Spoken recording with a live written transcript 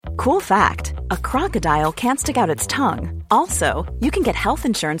Cool fact, a crocodile can't stick out its tongue. Also, you can get health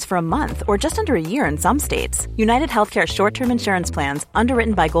insurance for a month or just under a year in some states. United Healthcare short-term insurance plans,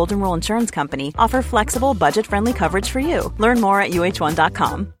 underwritten by Golden Rule Insurance Company, offer flexible, budget-friendly coverage for you. Learn more at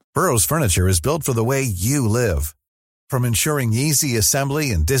uh1.com. Burrow's furniture is built for the way you live. From ensuring easy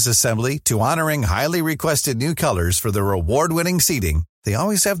assembly and disassembly to honoring highly requested new colors for their award-winning seating, they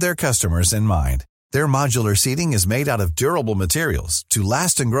always have their customers in mind. Their modular seating is made out of durable materials to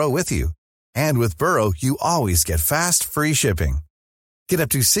last and grow with you. And with Burrow, you always get fast, free shipping. Get up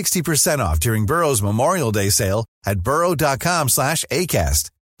to 60% off during Burrow's Memorial Day sale at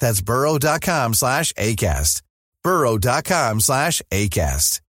burrow.com/ACAST. That's burrow.com/ACAST.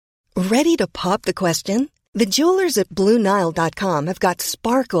 burrow.com/ACAST. Ready to pop the question? The jewelers at BlueNile.com have got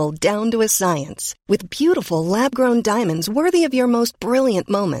sparkle down to a science with beautiful lab-grown diamonds worthy of your most brilliant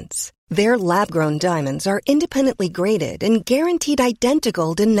moments. Their lab-grown diamonds are independently graded and guaranteed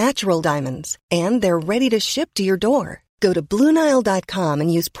identical to natural diamonds, and they're ready to ship to your door. Go to BlueNile.com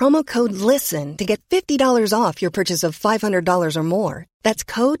and use promo code LISTEN to get $50 off your purchase of $500 or more. That's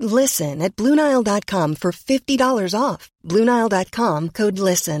code LISTEN at BlueNile.com for $50 off. BlueNile.com, code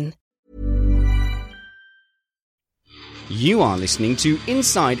LISTEN. You are listening to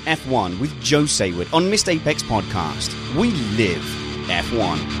Inside F1 with Joe Sayward on Missed Apex Podcast. We live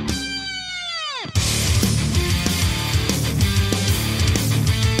F1.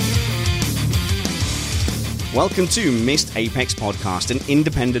 Welcome to Missed Apex Podcast, an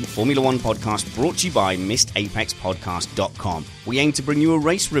independent Formula One podcast brought to you by MissedApexPodcast.com. We aim to bring you a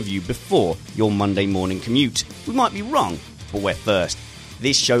race review before your Monday morning commute. We might be wrong, but we're first.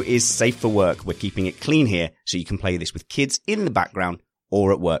 This show is safe for work. We're keeping it clean here so you can play this with kids in the background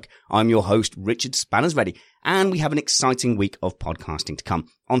or at work. I'm your host, Richard Spanners-Ready, and we have an exciting week of podcasting to come.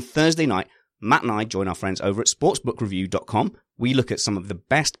 On Thursday night, Matt and I join our friends over at sportsbookreview.com. We look at some of the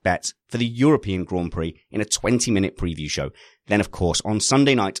best bets for the European Grand Prix in a 20-minute preview show. Then, of course, on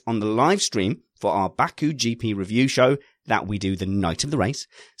Sunday night on the live stream for our Baku GP review show that we do the night of the race,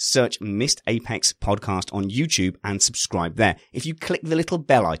 search Missed Apex Podcast on YouTube and subscribe there. If you click the little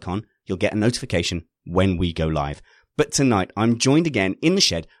bell icon, you'll get a notification when we go live. But tonight, I'm joined again in the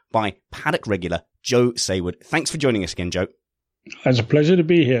shed by paddock regular Joe Sayward. Thanks for joining us again, Joe. It's a pleasure to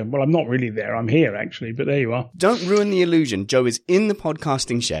be here. Well, I'm not really there. I'm here, actually, but there you are. Don't ruin the illusion. Joe is in the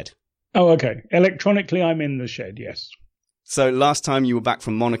podcasting shed. Oh, okay. Electronically, I'm in the shed, yes. So last time you were back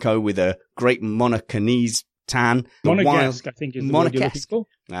from Monaco with a great Monacanese tan. Monegasque, I think is the word you're looking for.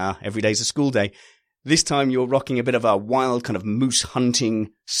 Every day's a school day. This time you're rocking a bit of a wild kind of moose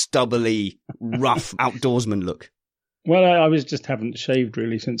hunting, stubbly, rough outdoorsman look. Well, I was just haven't shaved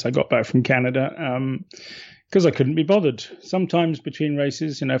really since I got back from Canada. Because I couldn't be bothered. Sometimes between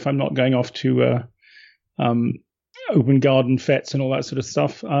races, if I'm not going off to open garden fetes and all that sort of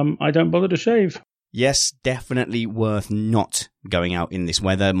stuff, I don't bother to shave. Yes, definitely worth not going out in this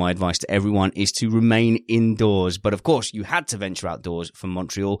weather. My advice to everyone is to remain indoors. But of course, you had to venture outdoors from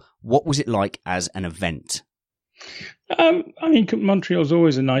Montreal. What was it like as an event? Montreal's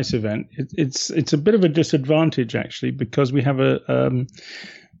always a nice event. It's a bit of a disadvantage, actually, because we have a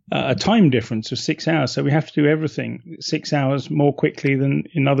time difference of 6 hours. So we have to do everything 6 hours more quickly than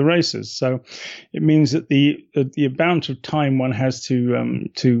in other races. So it means that the amount of time one has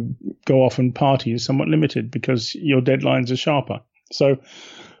to go off and party is somewhat limited because your deadlines are sharper. So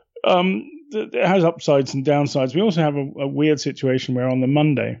it has upsides and downsides. We also have a weird situation where on the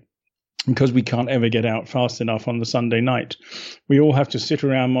Monday, because we can't ever get out fast enough on the Sunday night, we all have to sit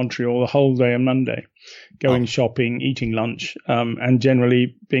around Montreal the whole day on Monday, going shopping, eating lunch, and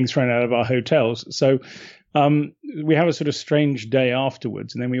generally being thrown out of our hotels. So we have a sort of strange day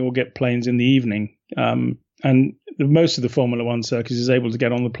afterwards, and then we all get planes in the evening. And most of the Formula One circus is able to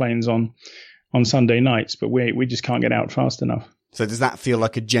get on the planes on Sunday nights, but we just can't get out fast enough. So does that feel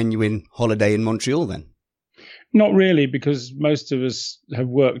like a genuine holiday in Montreal then? Not really, because most of us have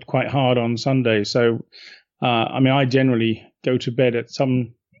worked quite hard on Sunday. So, I generally go to bed at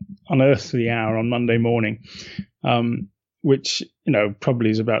some unearthly hour on Monday morning, which, probably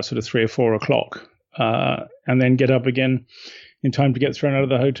is about sort of 3 or 4 o'clock, and then get up again in time to get thrown out of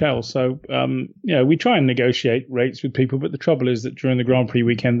the hotel. So, we try and negotiate rates with people, but the trouble is that during the Grand Prix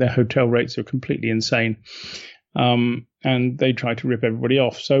weekend, their hotel rates are completely insane. And they try to rip everybody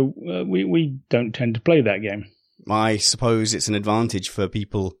off. So we don't tend to play that game. I suppose it's an advantage for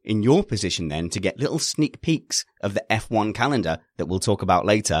people in your position then to get little sneak peeks of the F1 calendar that we'll talk about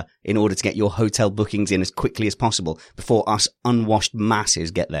later in order to get your hotel bookings in as quickly as possible before us unwashed masses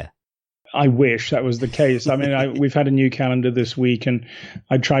get there. I wish that was the case. We've had a new calendar this week and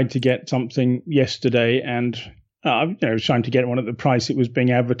I tried to get something yesterday and trying to get one at the price it was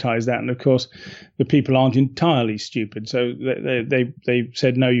being advertised at. And of course, the people aren't entirely stupid. So they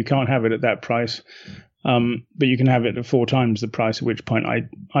said, no, you can't have it at that price. But you can have it at 4 times the price, at which point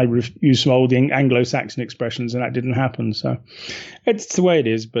I used some old Anglo-Saxon expressions and that didn't happen. So it's the way it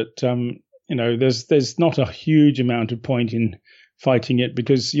is. But, there's not a huge amount of point in fighting it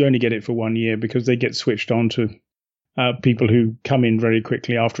because you only get it for 1 year because they get switched on to people who come in very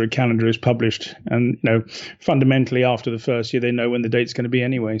quickly after a calendar is published. And, fundamentally after the first year, they know when the date's going to be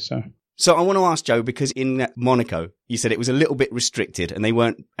anyway. So I want to ask Joe, because in Monaco, you said it was a little bit restricted and they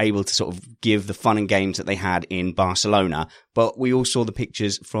weren't able to sort of give the fun and games that they had in Barcelona. But we all saw the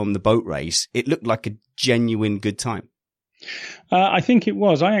pictures from the boat race. It looked like a genuine good time. I think it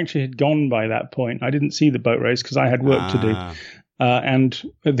was. I actually had gone by that point. I didn't see the boat race because I had work to do. And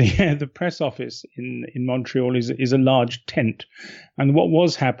the press office in Montreal is a large tent. And what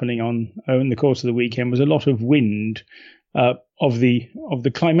was happening in the course of the weekend was a lot of wind, of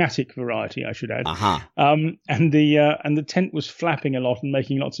the climatic variety, I should add. And the tent was flapping a lot and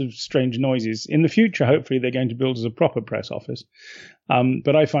making lots of strange noises. In the future, hopefully, they're going to build as a proper press office.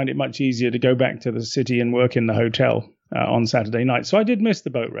 But I find it much easier to go back to the city and work in the hotel on Saturday night. So I did miss the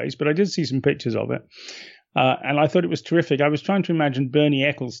boat race, but I did see some pictures of it. And I thought it was terrific. I was trying to imagine Bernie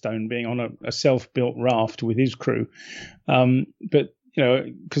Ecclestone being on a self-built raft with his crew. But,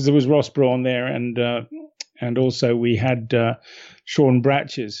 because there was Ross Brawn there and also we had Sean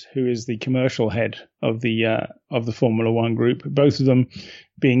Bratches, who is the commercial head of the Formula One group, both of them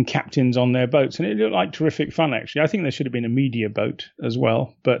being captains on their boats. And it looked like terrific fun, actually. I think there should have been a media boat as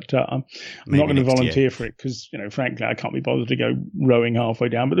well, but I'm not going to volunteer for it because, frankly, I can't be bothered to go rowing halfway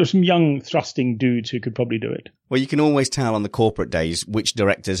down. But there's some young thrusting dudes who could probably do it. Well, you can always tell on the corporate days which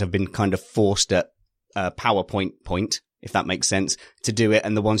directors have been kind of forced at PowerPoint point, if that makes sense, to do it,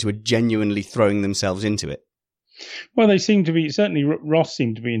 and the ones who are genuinely throwing themselves into it. Well, they seem to be, certainly Ross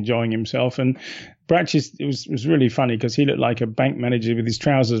seemed to be enjoying himself, and Bratches, it was really funny because he looked like a bank manager with his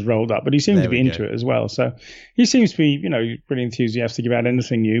trousers rolled up, but he seemed to be into it as well. So he seems to be, pretty enthusiastic about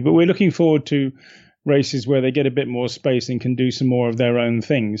anything new, but we're looking forward to races where they get a bit more space and can do some more of their own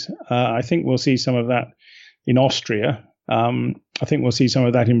things. I think we'll see some of that in Austria. I think we'll see some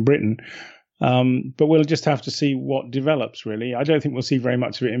of that in Britain. But we'll just have to see what develops, really. I don't think we'll see very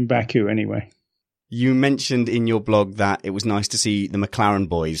much of it in Baku anyway. You mentioned in your blog that it was nice to see the McLaren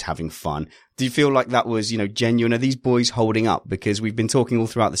boys having fun. Do you feel like that was, genuine? Are these boys holding up? Because we've been talking all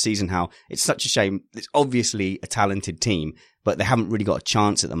throughout the season how it's such a shame. It's obviously a talented team, but they haven't really got a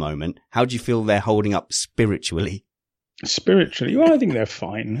chance at the moment. How do you feel they're holding up spiritually? Spiritually? Well, I think they're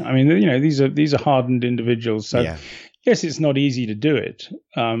fine. I mean, these are hardened individuals. So, yes, it's not easy to do it,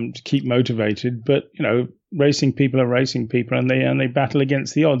 to keep motivated, but, racing people are racing people and they battle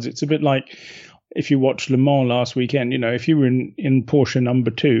against the odds. It's a bit like, if you watched Le Mans last weekend, if you were in Porsche number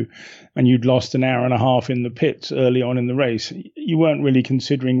 2 and you'd lost an hour and a half in the pits early on in the race, you weren't really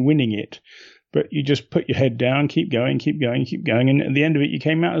considering winning it, but you just put your head down, keep going. And at the end of it, you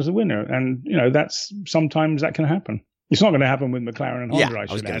came out as the winner. And, sometimes that can happen. It's not going to happen with McLaren and Honda,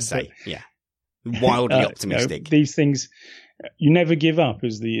 I was going to say. Yeah. Wildly optimistic. These things, you never give up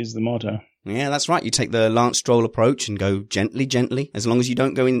is the motto. Yeah, that's right. You take the Lance Stroll approach and go gently. As long as you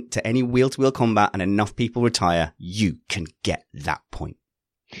don't go into any wheel-to-wheel combat and enough people retire, you can get that point.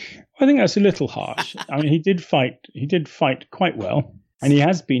 I think that's a little harsh. I mean, he did fight quite well, and he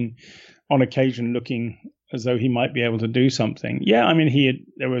has been on occasion looking as though he might be able to do something. Yeah, I mean,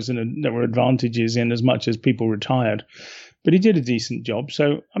 there were advantages in as much as people retired, but he did a decent job.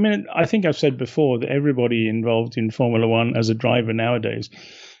 So, I mean, I think I've said before that everybody involved in Formula One as a driver nowadays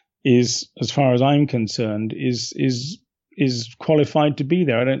is, as far as I'm concerned, is qualified to be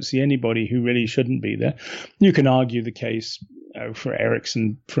there. I don't see anybody who really shouldn't be there. You can argue the case for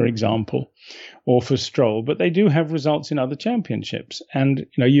Ericsson, for example, or for Stroll, but they do have results in other championships, and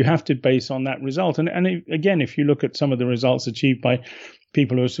you have to base on that result. And again, if you look at some of the results achieved by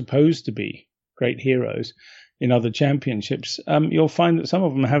people who are supposed to be great heroes in other championships, you'll find that some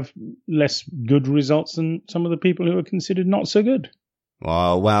of them have less good results than some of the people who are considered not so good.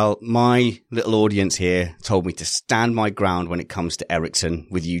 Well, my little audience here told me to stand my ground when it comes to Ericsson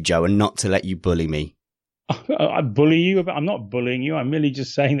with you, Joe, and not to let you bully me. I bully you? I'm not bullying you. I'm merely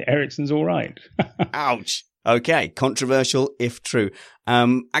just saying that Ericsson's all right. Ouch. Okay, controversial if true.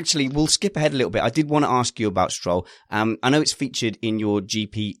 Actually, we'll skip ahead a little bit. I did want to ask you about Stroll. I know it's featured in your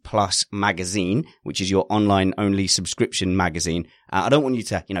GP Plus magazine, which is your online-only subscription magazine. I don't want you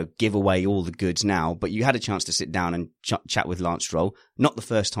to, give away all the goods now, but you had a chance to sit down and chat with Lance Stroll. Not the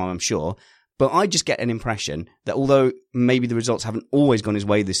first time, I'm sure. But I just get an impression that although maybe the results haven't always gone his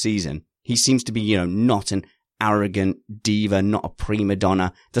way this season, he seems to be, not an arrogant diva, not a prima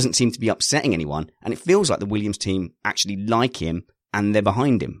donna, doesn't seem to be upsetting anyone. And it feels like the Williams team actually like him and they're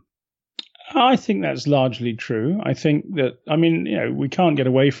behind him. I think that's largely true. I think that, we can't get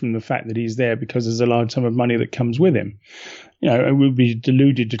away from the fact that he's there because there's a large sum of money that comes with him. And we'd be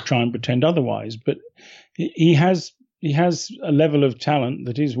deluded to try and pretend otherwise. But he has a level of talent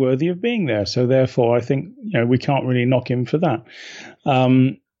that is worthy of being there. So therefore, I think, we can't really knock him for that.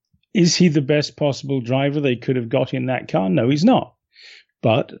 Is he the best possible driver they could have got in that car? No, he's not.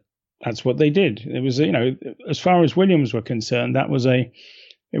 But that's what they did. It was, as far as Williams were concerned, it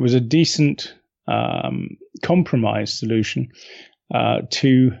was a decent compromise solution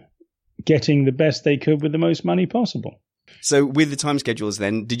to getting the best they could with the most money possible. So with the time schedules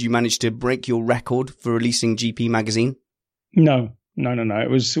then, did you manage to break your record for releasing GP magazine? No. It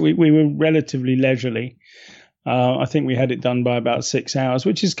was we were relatively leisurely. I think we had it done by about 6 hours,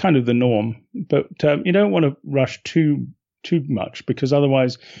 which is kind of the norm. But you don't want to rush too much because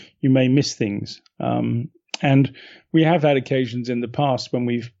otherwise you may miss things. And we have had occasions in the past when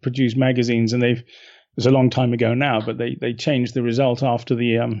we've produced magazines, and it was a long time ago now, but they changed the result after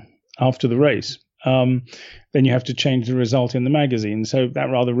the race. Then you have to change the result in the magazine, so that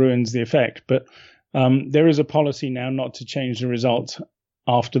rather ruins the effect. But there is a policy now not to change the result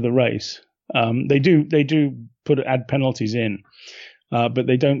after the race. They do add penalties in, but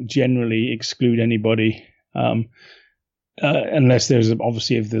they don't generally exclude anybody. Unless there's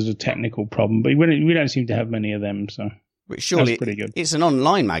if there's a technical problem, but we don't seem to have many of them, so surely that's pretty good. It's an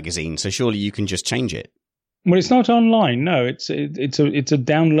online magazine, so surely you can just change it. Well, it's not online. No, it's a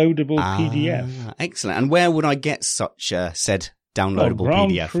downloadable PDF. Excellent. And where would I get such said downloadable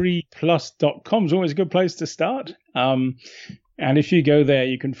PDF? GrandPrixPlus.com is always a good place to start. And if you go there,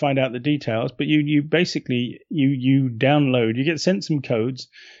 you can find out the details. But you basically download. You get sent some codes.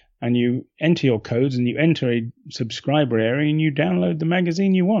 And you enter your codes and you enter a subscriber area and you download the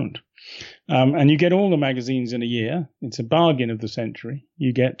magazine you want. And you get all the magazines in a year. It's a bargain of the century.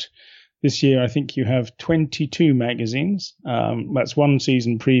 You get, this year, I think you have 22 magazines. That's one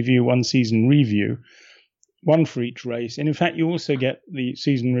season preview, one season review, one for each race. And in fact, you also get the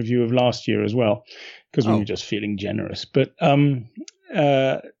season review of last year as well, because when you're just feeling generous. But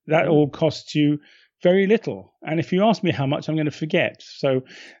that all costs you very little. And if you ask me how much, I'm going to forget. So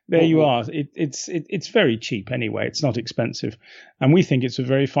there you are. It's very cheap anyway. It's not expensive. And we think it's a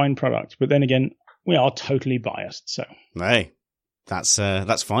very fine product. But then again, we are totally biased. So hey, that's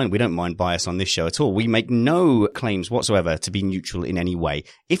fine. We don't mind bias on this show at all. We make no claims whatsoever to be neutral in any way.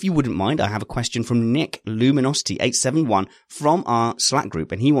 If you wouldn't mind, I have a question from Nick Luminosity 871 from our Slack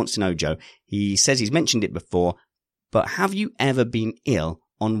group. And he wants to know, Joe, he says he's mentioned it before, but have you ever been ill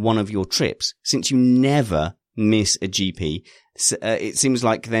on one of your trips? Since you never miss a GP, it seems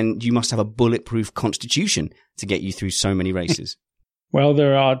like then you must have a bulletproof constitution to get you through so many races. Well,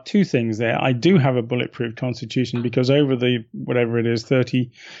 there are two things there. I do have a bulletproof constitution because over the,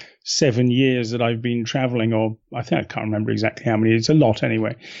 37 years that I've been traveling, or I can't remember exactly how many, it's a lot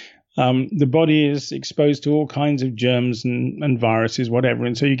anyway. The body is exposed to all kinds of germs and viruses, whatever,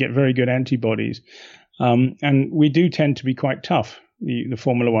 and so you get very good antibodies. And we do tend to be quite tough, the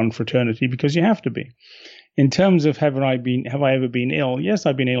Formula One fraternity, because you have to be. In terms of have I ever been ill? Yes,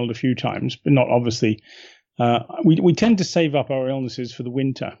 I've been ill a few times, but not obviously. We tend to save up our illnesses for the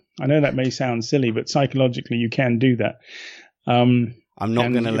winter. I know that may sound silly, but psychologically you can do that. I'm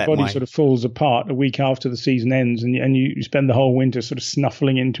not going to let your body sort of falls apart a week after the season ends, and you spend the whole winter sort of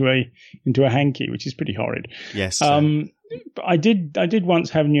snuffling into a hanky, which is pretty horrid. Yes. But I did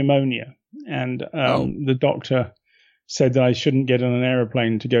once have pneumonia, and the doctor said that I shouldn't get on an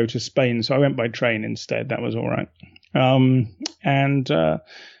aeroplane to go to Spain, so I went by train instead. That was all right.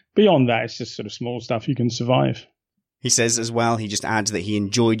 Beyond that, it's just sort of small stuff you can survive. He says as well, he just adds that he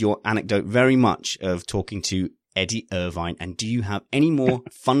enjoyed your anecdote very much of talking to Eddie Irvine. And do you have any more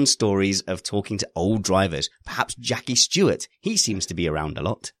fun stories of talking to old drivers? Perhaps Jackie Stewart. He seems to be around a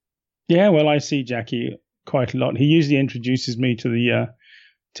lot. Yeah, well, I see Jackie quite a lot. He usually introduces me to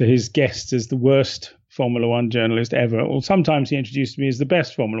his guests as the worst Formula One journalist ever. Or sometimes he introduces me as the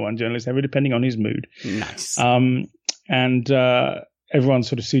best Formula One journalist ever, depending on his mood. Nice. Everyone's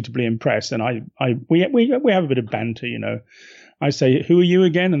sort of suitably impressed, and we have a bit of banter, I say, "Who are you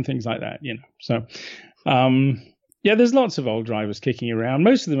again?" and things like that, So, there's lots of old drivers kicking around.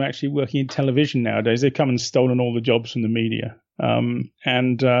 Most of them are actually working in television nowadays. They've come and stolen all the jobs from the media,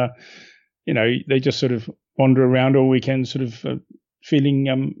 they just sort of wander around all weekend, sort of feeling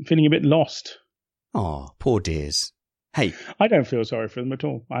a bit lost. Oh, poor dears. Hey. I don't feel sorry for them at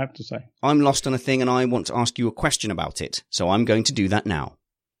all, I have to say. I'm lost on a thing and I want to ask you a question about it, so I'm going to do that now.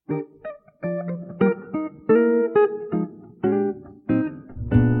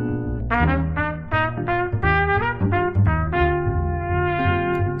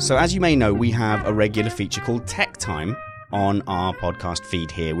 So as you may know, we have a regular feature called Tech Time on our podcast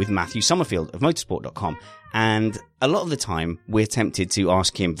feed here with Matthew Summerfield of motorsport.com. And a lot of the time we're tempted to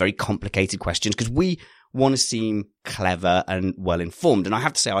ask him very complicated questions because we want to seem clever and well informed. And I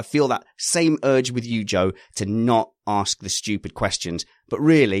have to say, I feel that same urge with you, Joe, to not ask the stupid questions. But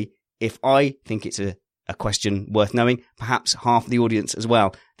really, if I think it's a question worth knowing, perhaps half the audience as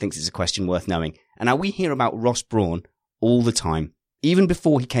well thinks it's a question worth knowing. And now we hear about Ross Brawn all the time. Even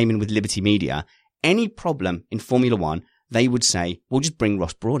before he came in with Liberty Media, any problem in Formula One, they would say, well, just bring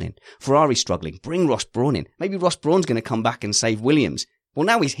Ross Brawn in. Ferrari's struggling. Bring Ross Brawn in. Maybe Ross Brawn's going to come back and save Williams. Well,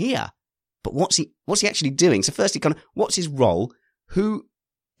 now he's here. But what's he actually doing? So firstly, what's his role? Who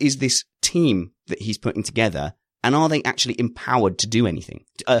is this team that he's putting together? And are they actually empowered to do anything?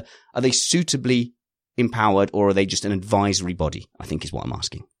 Are they suitably empowered, or are they just an advisory body? I think is what I'm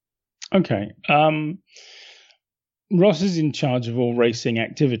asking. Okay. Ross is in charge of all racing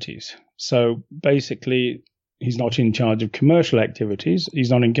activities. So basically, he's not in charge of commercial activities. He's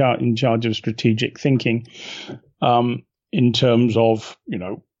not in charge of strategic thinking in terms of,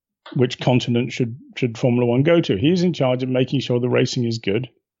 which continent should Formula One go to. He's in charge of making sure the racing is good.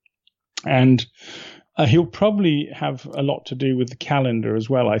 And he'll probably have a lot to do with the calendar as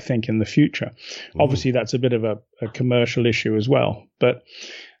well, I think, in the future. Ooh. Obviously, that's a bit of a commercial issue as well. But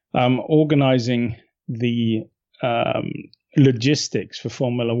organizing the logistics for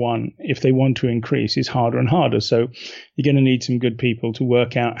Formula One, if they want to increase, is harder and harder. So you're going to need some good people to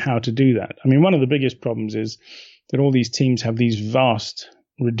work out how to do that. I mean, one of the biggest problems is that all these teams have these vast,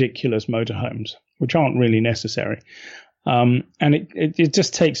 ridiculous motorhomes, which aren't really necessary. And it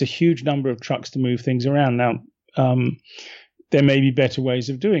just takes a huge number of trucks to move things around. Now, there may be better ways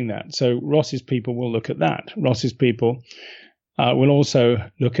of doing that. So Ross's people will look at that. Ross's people will also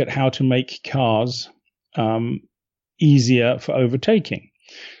look at how to make cars easier for overtaking.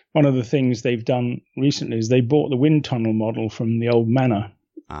 One of the things they've done recently is they bought the wind tunnel model from the old Manor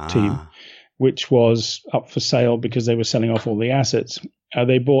team, which was up for sale because they were selling off all the assets.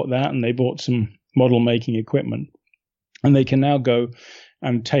 They bought that, and they bought some model making equipment, and they can now go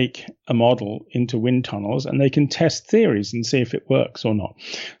and take a model into wind tunnels, and they can test theories and see if it works or not.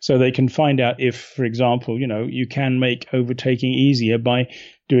 So they can find out if, for example, you can make overtaking easier by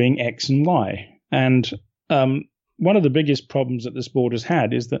doing X and Y. And one of the biggest problems that the sport has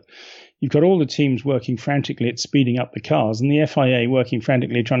had is that you've got all the teams working frantically at speeding up the cars, and the FIA working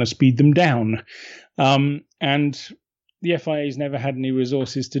frantically trying to speed them down. And the FIA's never had any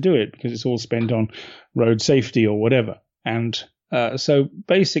resources to do it because it's all spent on road safety or whatever. And so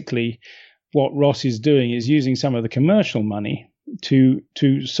basically what Ross is doing is using some of the commercial money to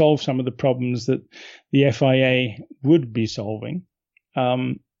solve some of the problems that the FIA would be solving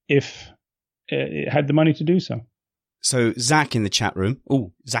if it had the money to do so. So Zach in the chat room,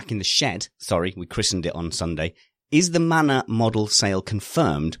 Zach in the shed, sorry, we christened it on Sunday. Is the Manor model sale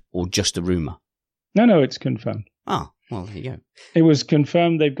confirmed or just a rumour? No, it's confirmed. Ah, well, there you go. It was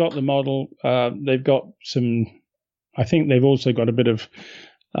confirmed. They've got the model. They've got some, I think they've also got a bit of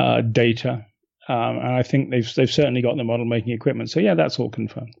data. And I think they've certainly got the model making equipment. So yeah, that's all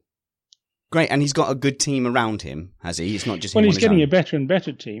confirmed. Great. And he's got a good team around him, has he? It's not just Well, he's getting a better and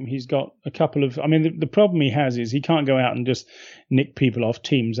better team. He's got a couple of, the problem he has is he can't go out and just nick people off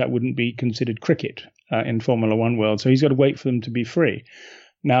teams. That wouldn't be considered cricket in Formula One world. So he's got to wait for them to be free.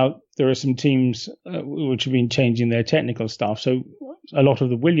 Now, there are some teams which have been changing their technical staff. So a lot of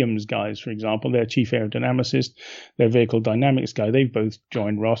the Williams guys, for example, their chief aerodynamicist, their vehicle dynamics guy, they've both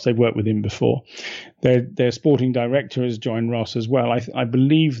joined Ross. They've worked with him before. Their sporting director has joined Ross as well. I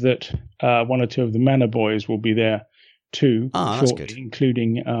believe that one or two of the Manor boys will be there too, shortly,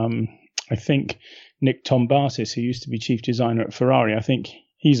 including, I think, Nick Tombasis, who used to be chief designer at Ferrari. I think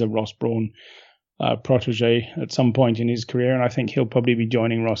he's a Ross Brawn protege at some point in his career, and I think he'll probably be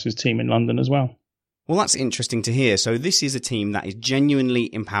joining Ross's team in London as well. Well, that's interesting to hear. So this is a team that is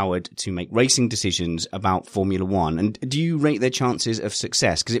genuinely empowered to make racing decisions about Formula One. And do you rate their chances of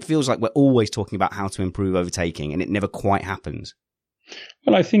success? Because it feels like we're always talking about how to improve overtaking, and it never quite happens.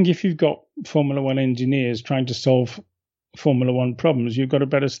 Well, I think if you've got Formula One engineers trying to solve Formula One problems, you've got a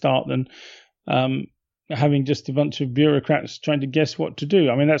better start than having just a bunch of bureaucrats trying to guess what to do.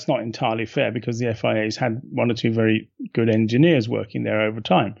 I mean, that's not entirely fair because the FIA's had one or two very good engineers working there over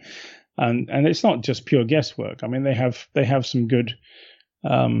time. And it's not just pure guesswork. I mean, they have some good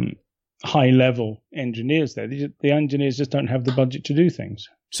high-level engineers there. The engineers just don't have the budget to do things.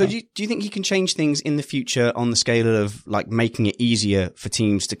 So do you think you can change things in the future on the scale of like making it easier for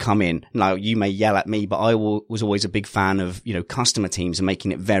teams to come in? Now, you may yell at me, but I was always a big fan of, customer teams and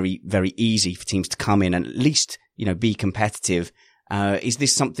making it very, very easy for teams to come in and at least, be competitive Is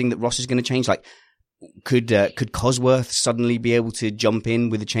this something that Ross is going to change? Like, could Cosworth suddenly be able to jump in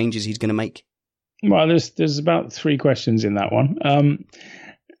with the changes he's going to make? Well, there's about 3 questions in that one.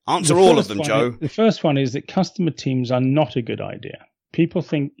 Answer all of them, Joe. The first one is that customer teams are not a good idea. People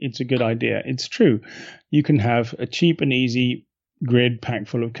think it's a good idea. It's true. You can have a cheap and easy grid packed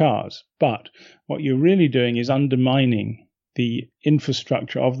full of cars, but what you're really doing is undermining the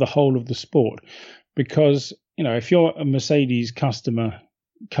infrastructure of the whole of the sport. Because, if you're a Mercedes customer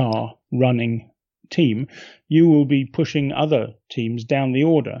car running team, you will be pushing other teams down the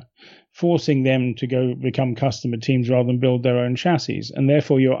order, forcing them to go become customer teams rather than build their own chassis. And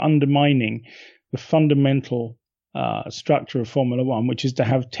therefore, you're undermining the fundamental structure of Formula One, which is to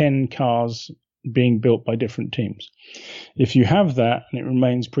have 10 cars being built by different teams. If you have that and it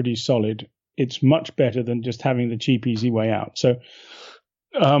remains pretty solid, it's much better than just having the cheap, easy way out. So,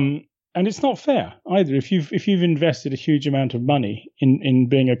 and it's not fair either. If you've invested a huge amount of money in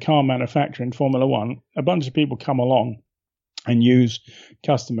being a car manufacturer in Formula One, a bunch of people come along and use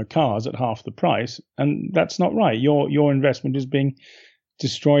customer cars at half the price, and that's not right. Your investment is being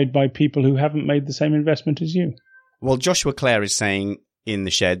destroyed by people who haven't made the same investment as you. Well, Joshua Clare is saying in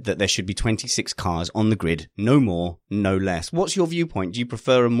the shed that there should be 26 cars on the grid, no more, no less. What's your viewpoint? Do you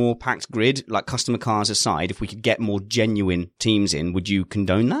prefer a more packed grid, like customer cars aside? If we could get more genuine teams in, would you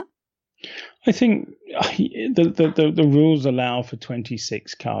condone that? I think the rules allow for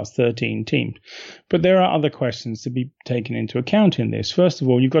 26 cars, 13 teams. But there are other questions to be taken into account in this. First of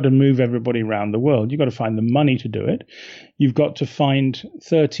all, you've got to move everybody around the world. You've got to find the money to do it. You've got to find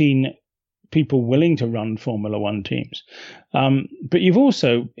 13 people willing to run Formula One teams. But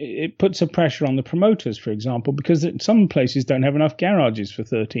it puts a pressure on the promoters, for example, because some places don't have enough garages for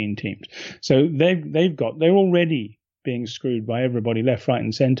 13 teams. So they're already being screwed by everybody left, right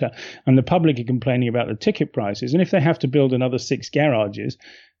and centre. And the public are complaining about the ticket prices. And if they have to build another 6 garages,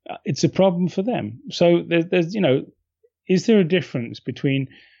 it's a problem for them. So there's is there a difference between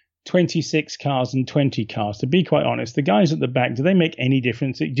 26 cars and 20 cars? To be quite honest, the guys at the back, do they make any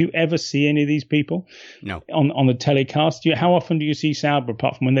difference? Do you ever see any of these people? No. On the telecast? How often do you see Sauber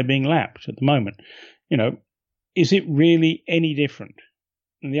apart from when they're being lapped at the moment? Is it really any different?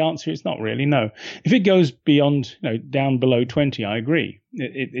 And the answer is not really, no. If it goes beyond, down below 20, I agree.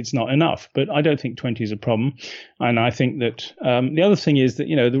 It's not enough, but I don't think 20 is a problem. And I think that the other thing is that,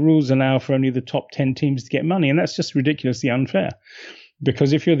 the rules allow for only the top 10 teams to get money, and that's just ridiculously unfair.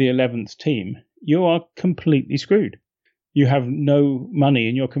 Because if you're the 11th team, you are completely screwed. You have no money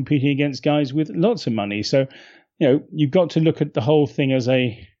and you're competing against guys with lots of money. So, you've got to look at the whole thing as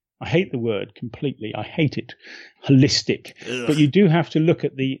I hate the word completely. I hate it. Holistic. Ugh. But you do have to look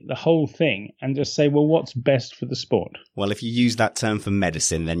at the whole thing and just say, well, what's best for the sport? Well, if you use that term for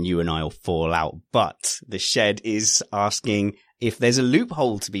medicine, then you and I will fall out. But the shed is asking if there's a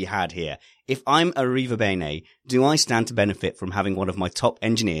loophole to be had here. If I'm Arriva Bene, do I stand to benefit from having one of my top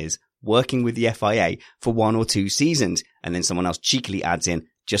engineers working with the FIA for 1 or 2 seasons? And then someone else cheekily adds in,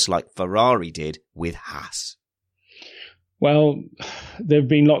 just like Ferrari did with Haas. Well, there have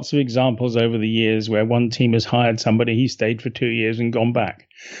been lots of examples over the years where one team has hired somebody, he stayed for 2 years and gone back.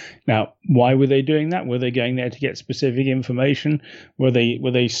 Now, why were they doing that? Were they going there to get specific information? Were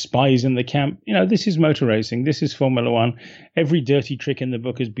they spies in the camp? This is motor racing. This is Formula One. Every dirty trick in the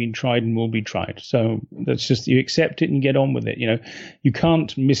book has been tried and will be tried. So that's just, you accept it and get on with it. You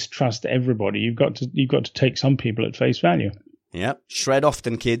can't mistrust everybody. You've got to take some people at face value. Yep. Shred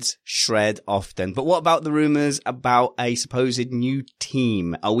often, kids. Shred often. But what about the rumours about a supposed new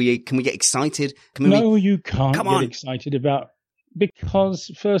team? Can we get excited? You can't get excited about, because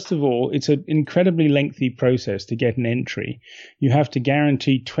first of all, it's an incredibly lengthy process to get an entry. You have to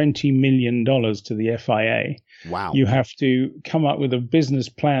guarantee $20 million to the FIA. Wow. You have to come up with a business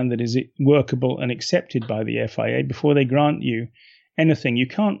plan that is workable and accepted by the FIA before they grant you anything. You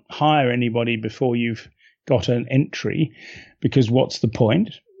can't hire anybody before you've got an entry, because what's the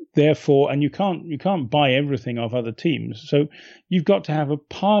point? Therefore, and you can't buy everything off other teams. So you've got to have a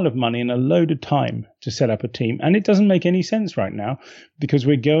pile of money and a load of time to set up a team. And it doesn't make any sense right now, because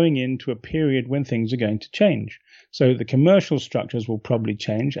we're going into a period when things are going to change. So the commercial structures will probably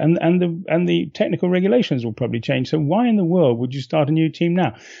change, and the technical regulations will probably change. So why in the world would you start a new team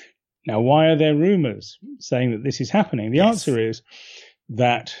now? Now, why are there rumors saying that this is happening? The answer is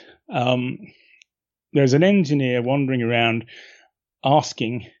that there's an engineer wandering around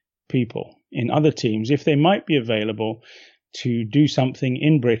asking people in other teams if they might be available to do something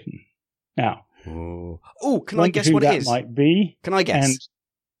in Britain. Now, can I guess what it is? Might be. Can I guess?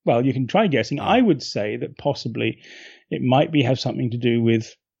 Well, you can try guessing. I would say that possibly it might have something to do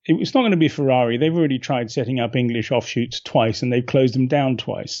with it's not going to be Ferrari. They've already tried setting up English offshoots twice and they've closed them down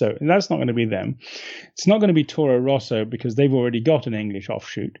twice. So that's not going to be them. It's not going to be Toro Rosso because they've already got an English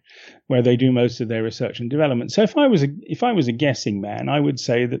offshoot where they do most of their research and development. So if I was a guessing man, I would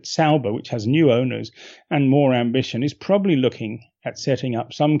say that Sauber, which has new owners and more ambition, is probably looking at setting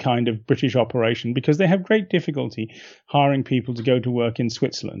up some kind of British operation because they have great difficulty hiring people to go to work in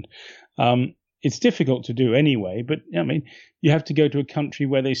Switzerland. It's difficult to do anyway, but I mean, you have to go to a country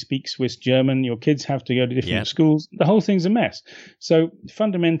where they speak Swiss German. Your kids have to go to different schools. The whole thing's a mess. So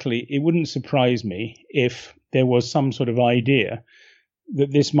fundamentally, it wouldn't surprise me if there was some sort of idea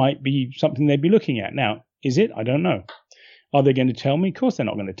that this might be something they'd be looking at. Now, is it? I don't know. Are they going to tell me? Of course, they're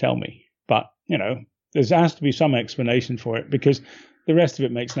not going to tell me. But, there has to be some explanation for it because the rest of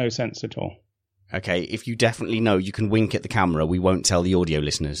it makes no sense at all. Okay, if you definitely know, you can wink at the camera. We won't tell the audio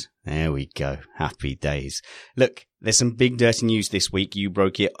listeners. There we go. Happy days. Look, there's some big dirty news this week. You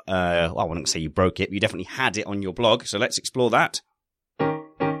broke it. I wouldn't say you broke it. You definitely had it on your blog. So let's explore that.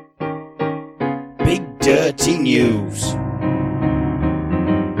 Big dirty news.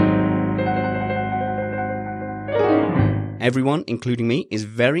 Everyone, including me, is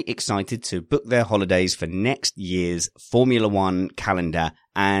very excited to book their holidays for next year's Formula One calendar,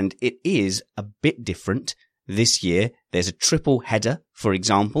 and it is a bit different this year. There's a triple header, for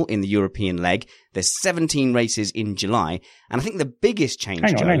example, in the European leg. There's 17 races in July, and I think the biggest change...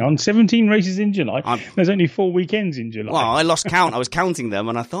 Hang on, 17 races in July? There's only 4 weekends in July. Well, I lost count. I was counting them,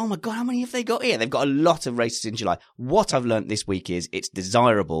 and I thought, oh my God, how many have they got here? They've got a lot of races in July. What I've learnt this week is it's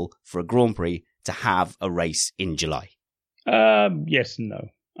desirable for a Grand Prix to have a race in July. Yes and no.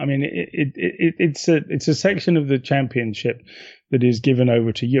 I mean, it's a section of the championship that is given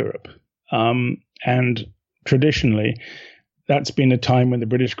over to Europe, and traditionally, that's been a time when the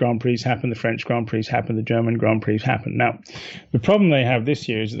British Grand Prix happen, the French Grand Prix happen, the German Grand Prix happen. Now, the problem they have this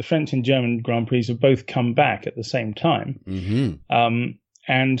year is that the French and German Grand Prix have both come back at the same time,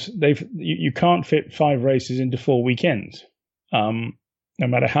 and you can't fit 5 races into 4 weekends. No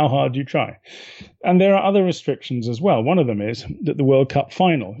matter how hard you try. And there are other restrictions as well. One of them is that the World Cup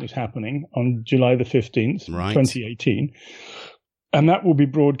final is happening on July the 15th, 2018. And that will be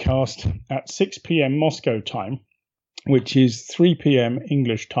broadcast at 6 p.m. Moscow time, which is 3 p.m.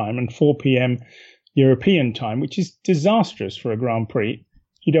 English time and 4 p.m. European time, which is disastrous for a Grand Prix.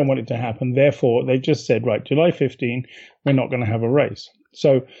 You don't want it to happen. Therefore, they've just said, right, July 15, we're not going to have a race.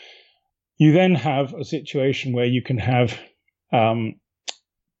 So you then have a situation where you can have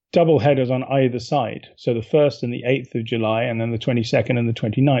double headers on either side. So the 1st and the 8th of July, and then the 22nd and the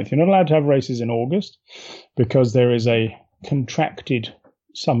 29th. You're not allowed to have races in August because there is a contracted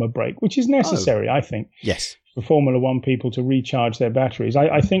summer break, which is necessary, I think. Yes. For Formula One people to recharge their batteries.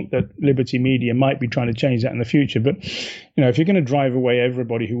 I think that Liberty Media might be trying to change that in the future. But, if you're going to drive away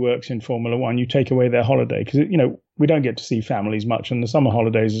everybody who works in Formula One, you take away their holiday because, we don't get to see families much, and the summer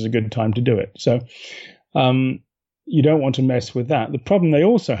holidays is a good time to do it. So, you don't want to mess with that. The problem they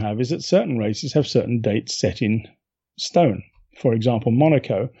also have is that certain races have certain dates set in stone. For example,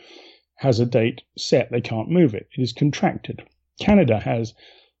 Monaco has a date set. They can't move it. It is contracted. Canada has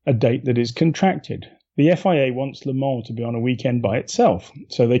a date that is contracted. The FIA wants Le Mans to be on a weekend by itself,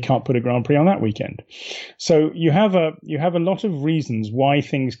 so they can't put a Grand Prix on that weekend. So you have a lot of reasons why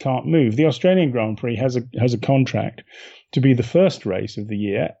things can't move. The Australian Grand Prix has a contract to be the first race of the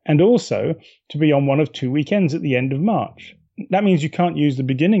year and also to be on one of 2 weekends at the end of March. That means you can't use the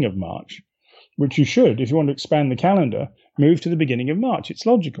beginning of March, which you should. If you want to expand the calendar, move to the beginning of March. It's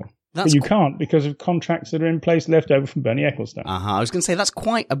logical. But you can't because of contracts that are in place left over from Bernie Ecclestone. I was going to say that's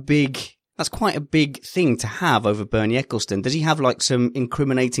quite a big thing to have over Bernie Ecclestone. Does he have like some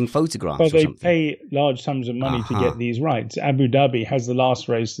incriminating photographs? Well, they something? pay large sums of money to get these rights. Abu Dhabi has the last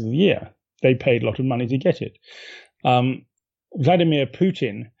race of the year. They paid a lot of money to get it. Vladimir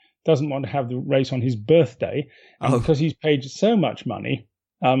Putin doesn't want to have the race on his birthday, and because he's paid so much money.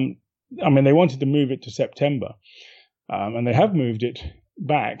 They wanted to move it to September, and they have moved it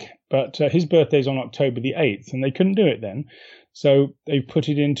back, but his birthday's on October the 8th, and they couldn't do it then. So they put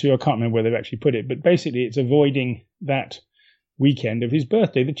it into, I can't remember where they've actually put it, but basically it's avoiding that weekend of his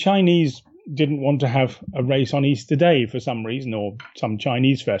birthday. The Chinese didn't want to have a race on Easter Day for some reason, or some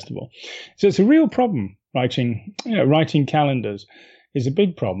Chinese festival. So it's a real problem. Writing calendars is a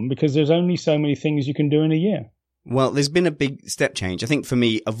big problem because there's only so many things you can do in a year. Well, there's been a big step change. I think for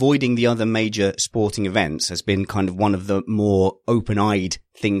me, avoiding the other major sporting events has been kind of one of the more open-eyed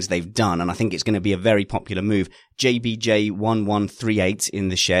things they've done. And I think it's going to be a very popular move. JBJ1138 in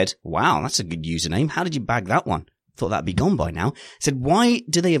the shed. Wow, that's a good username. How did you bag that one? Thought that'd be gone by now. Said, why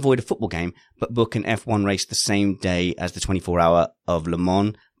do they avoid a football game but book an F1 race the same day as the 24-hour of Le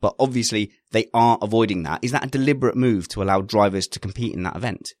Mans? but obviously they are avoiding that. Is that a deliberate move to allow drivers to compete in that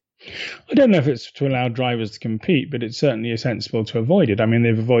event? I don't know if it's to allow drivers to compete, but it's certainly sensible to avoid it. I mean,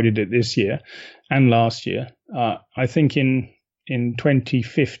 they've avoided it this year and last year. I think in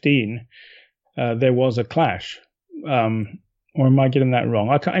 2015, there was a clash. Or am I getting that wrong?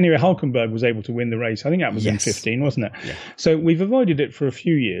 Anyway, Hulkenberg was able to win the race. I think that was in 15, wasn't it? Yeah. So we've avoided it for a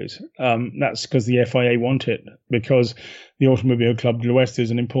few years. That's because the FIA want it, because the Automobile Club de l'Ouest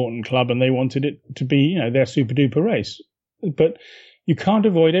is an important club and they wanted it to be, their super duper race. But you can't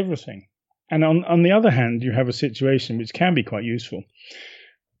avoid everything. And on the other hand, you have a situation which can be quite useful,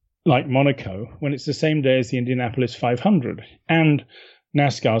 like Monaco, when it's the same day as the Indianapolis 500 and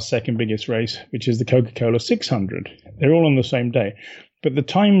NASCAR's second biggest race, which is the Coca-Cola 600. They're all on the same day, but the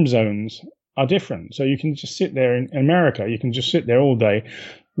time zones are different. So you can just sit there in America, you can just sit there all day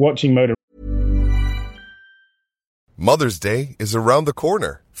watching motor. Mother's Day is around the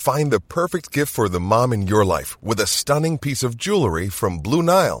corner. Find the perfect gift for the mom in your life with a stunning piece of jewelry from Blue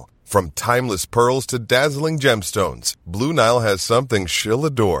Nile. From timeless pearls to dazzling gemstones, Blue Nile has something she'll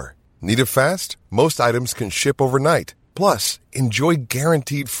adore. Need it fast? Most items can ship overnight. Plus, enjoy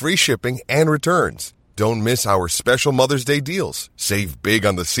guaranteed free shipping and returns. Don't miss our special Mother's Day deals. Save big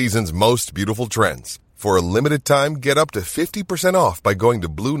on the season's most beautiful trends. For a limited time, get up to 50% off by going to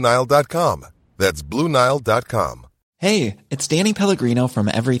BlueNile.com. That's BlueNile.com. Hey, it's Danny Pellegrino from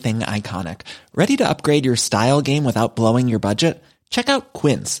Everything Iconic. Ready to upgrade your style game without blowing your budget? Check out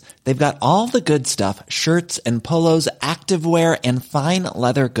Quince. They've got all the good stuff, shirts and polos, activewear, and fine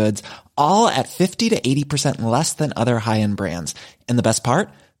leather goods, all at 50 to 80% less than other high-end brands. And the best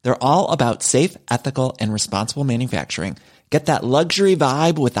part? They're all about safe, ethical, and responsible manufacturing. Get that luxury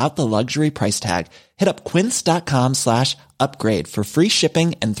vibe without the luxury price tag. Hit up quince.com/upgrade for free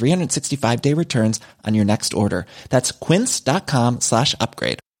shipping and 365-day returns on your next order. That's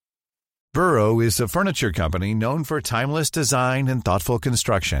quince.com/upgrade. Burrow is a furniture company known for timeless design and thoughtful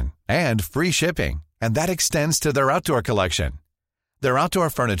construction, and free shipping, and that extends to their outdoor collection. Their outdoor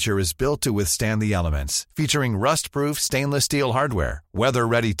furniture is built to withstand the elements, featuring rust-proof stainless steel hardware,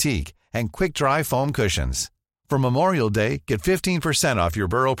 weather-ready teak, and quick-dry foam cushions. For Memorial Day, get 15% off your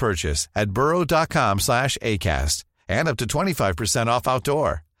Burrow purchase at burrow.com/ACAST, and up to 25% off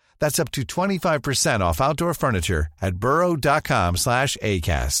outdoor. That's up to 25% off outdoor furniture at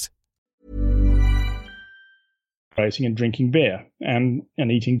burrow.com/ACAST. Racing and drinking beer and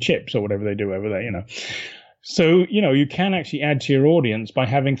eating chips or whatever they do over there, So, you can actually add to your audience by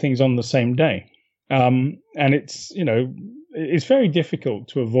having things on the same day. And it's very difficult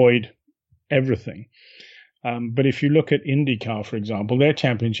to avoid everything. But if you look at IndyCar, for example, their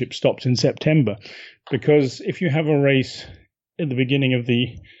championship stops in September, because if you have a race at the beginning of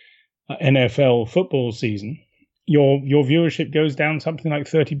the NFL football season, your viewership goes down something like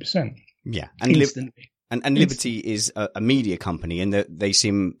 30%. Yeah. Instantly. And Liberty is a media company, and they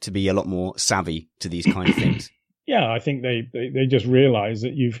seem to be a lot more savvy to these kind of things. Yeah, I think they just realize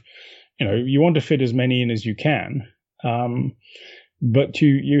that you want to fit as many in as you can, but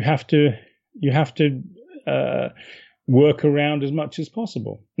you have to work around as much as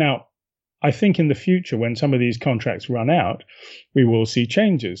possible. Now, I think in the future, when some of these contracts run out, we will see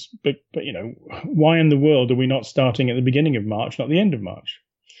changes. But why in the world are we not starting at the beginning of March, not the end of March,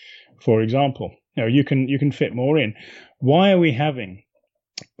 for example? You can fit more in. Why are we having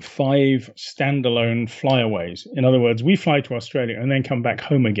 5 standalone flyaways? In other words, we fly to Australia and then come back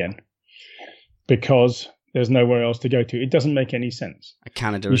home again because there's nowhere else to go to. It doesn't make any sense.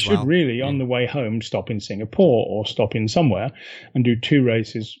 Canada as well. You should really, on the way home, stop in Singapore or stop in somewhere and do 2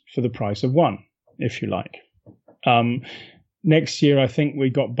 races for the price of 1, if you like. Next year, I think we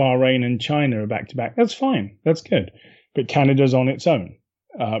got Bahrain and China back to back. That's fine. That's good. But Canada's on its own.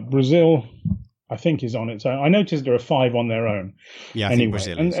 Brazil, I think, is on its own. I noticed there are 5 on their own. Yeah, I anyway,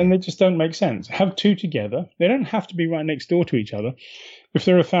 think Brazil is. And they just don't make sense. Have 2 together. They don't have to be right next door to each other. If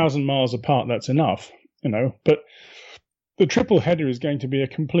they're 1,000 miles apart, that's enough, But the triple header is going to be a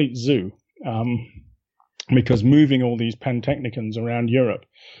complete zoo, because moving all these Pantechnicons around Europe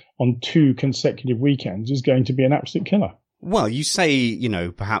on 2 consecutive weekends is going to be an absolute killer. Well, you say,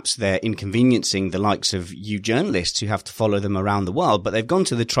 perhaps they're inconveniencing the likes of you journalists who have to follow them around the world, but they've gone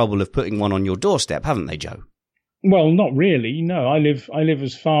to the trouble of putting one on your doorstep, haven't they, Joe? Well, not really. No, I live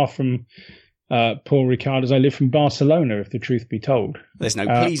as far from Paul Ricard as I live from Barcelona, if the truth be told. There's no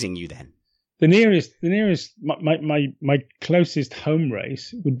pleasing you then. The nearest, my closest home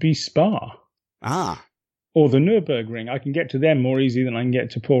race would be Spa. Ah. Or the Nürburgring. I can get to them more easily than I can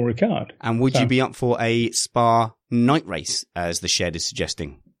get to Paul Ricard. And would you be up for a Spa night race, as the shed is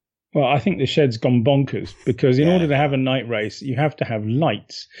suggesting? Well, I think the shed's gone bonkers because in order to have a night race, you have to have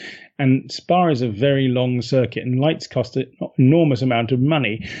lights. And Spa is a very long circuit and lights cost an enormous amount of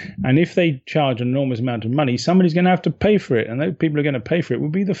money. And if they charge an enormous amount of money, somebody's going to have to pay for it. And those people who are going to pay for it will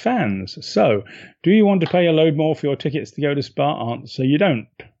be the fans. So do you want to pay a load more for your tickets to go to Spa? Answer, you don't.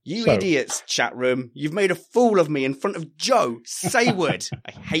 You idiots, chat room. You've made a fool of me in front of Joe Sayward.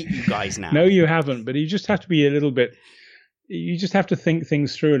 I hate you guys now. No, you haven't. But you just have to be a little bit... You just have to think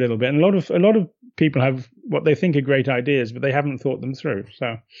things through a little bit. And a lot of people have what they think are great ideas, but they haven't thought them through.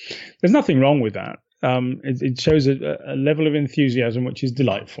 So there's nothing wrong with that. It shows a level of enthusiasm which is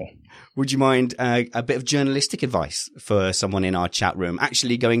delightful. Would you mind a bit of journalistic advice for someone in our chat room?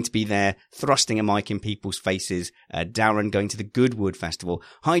 Actually going to be there, thrusting a mic in people's faces. Darren going to the Goodwood Festival.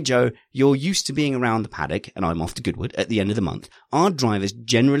 Hi, Joe. You're used to being around the paddock, and I'm off to Goodwood at the end of the month. Are drivers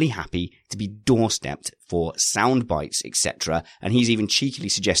generally happy to be doorstepped for sound bites, etc.? And he's even cheekily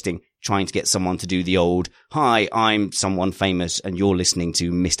suggesting trying to get someone to do the old, hi, I'm someone famous, and you're listening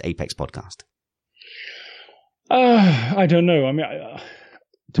to Missed Apex podcast. I don't know. I mean,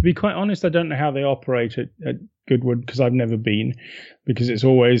 to be quite honest, I don't know how they operate at Goodwood because I've never been, because it's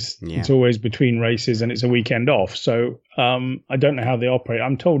always between races and it's a weekend off. So I don't know how they operate.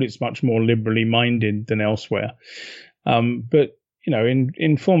 I'm told it's much more liberally minded than elsewhere. But you know,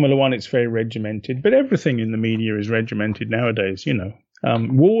 in Formula One, it's very regimented. But everything in the media is regimented nowadays. You know.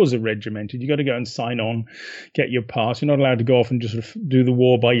 Wars are regimented. You got to go and sign on, get your pass. You're not allowed to go off and just sort of do the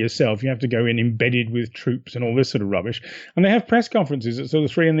war by yourself. You have to go in embedded with troops and all this sort of rubbish. And they have press conferences at sort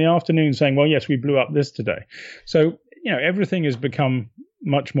of 3 p.m. saying, well, yes, we blew up this today. So, you know, everything has become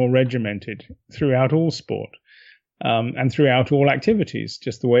much more regimented throughout all sport. And throughout all activities,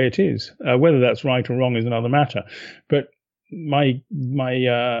 just the way it is. Whether that's right or wrong is another matter. But my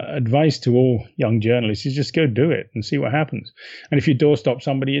advice to all young journalists is just go do it and see what happens. And if you doorstop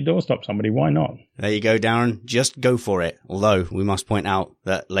somebody, you doorstop somebody. Why not? There you go, Darren. Just go for it. Although we must point out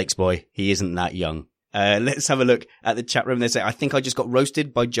that Lakes Boy, he isn't that young. Let's have a look at the chat room. They say, I think I just got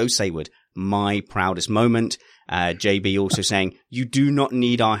roasted by Joe Sayward. My proudest moment. JB also saying, you do not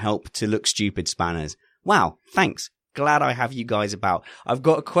need our help to look stupid, Spanners. Wow, thanks. Glad I have you guys about. I've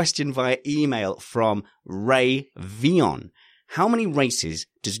got a question via email from Ray Vion. How many races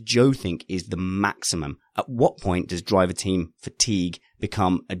does Joe think is the maximum? At what point does driver team fatigue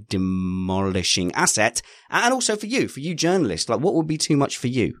become a demolishing asset? And also for you journalists, like what would be too much for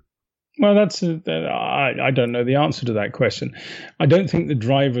you? Well, I don't know the answer to that question. I don't think the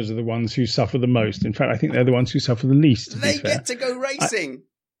drivers are the ones who suffer the most. In fact, I think they're the ones who suffer the least. They get to go racing.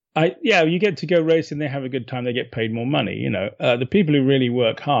 You get to go racing. They have a good time. They get paid more money. You know, the people who really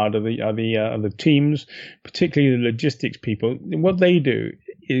work hard are the teams, particularly the logistics people. What they do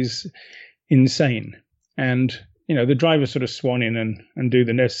is insane. And you know, the drivers sort of swan in and do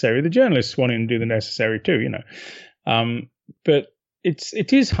the necessary. The journalists swan in and do the necessary too. You know, but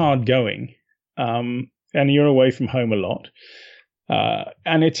it is hard going, and you're away from home a lot,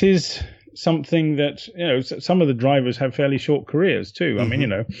 and it is something that, you know, some of the drivers have fairly short careers too. I mean, you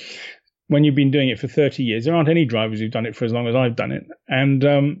know, when you've been doing it for 30 years, there aren't any drivers who've done it for as long as I've done it. And,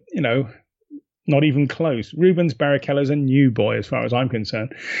 you know, not even close. Rubens Barrichello's a new boy as far as I'm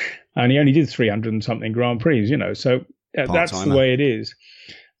concerned. And he only did 300 and something Grand Prix, you know, so that's the way it is.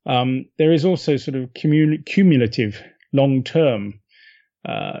 There is also sort of cumulative long-term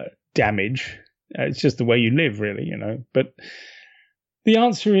damage. It's just the way you live, really, you know. But the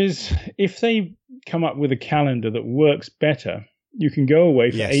answer is, if they come up with a calendar that works better, you can go away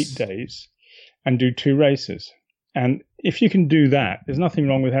for 8 days and do 2 races. And if you can do that, there's nothing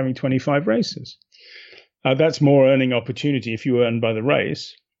wrong with having 25 races. That's more earning opportunity if you earn by the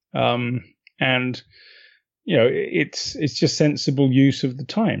race. And, you know, it's just sensible use of the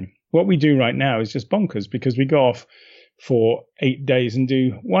time. What we do right now is just bonkers because we go off for 8 days and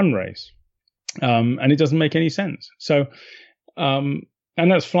do 1 race. And it doesn't make any sense. So, and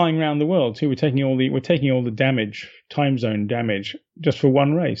that's flying around the world too. We're taking all the damage, time zone damage, just for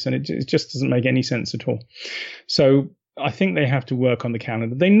 1 race, and it just doesn't make any sense at all. So I think they have to work on the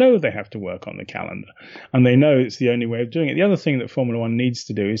calendar. They know they have to work on the calendar, and they know it's the only way of doing it. The other thing that Formula One needs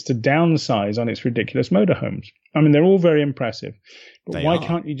to do is to downsize on its ridiculous motorhomes. I mean, they're all very impressive, but why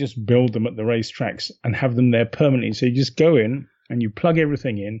can't you just build them at the racetracks and have them there permanently? So you just go in and you plug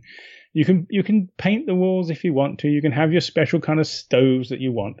everything in. You can paint the walls if you want to. You can have your special kind of stoves that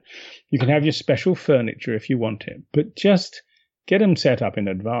you want. You can have your special furniture if you want it. But just get them set up in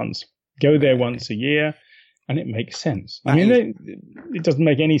advance. Go there once a year, and it makes sense. It doesn't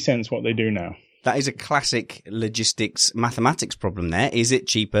make any sense what they do now. That is a classic logistics mathematics problem there. Is it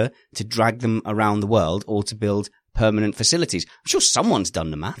cheaper to drag them around the world or to build permanent facilities. I'm sure someone's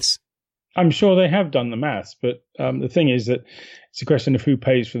done the maths. I'm sure they have done the maths, but the thing is that it's a question of who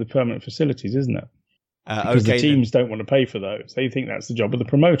pays for the permanent facilities, isn't it? Because the teams don't want to pay for those. They think that's the job of the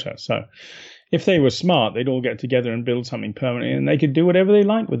promoter. So if they were smart, they'd all get together and build something permanent, and they could do whatever they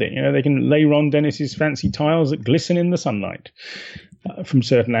like with it. You know, they can lay Ron Dennis's fancy tiles that glisten in the sunlight from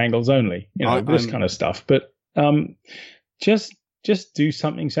certain angles only. You know, this kind of stuff. But just do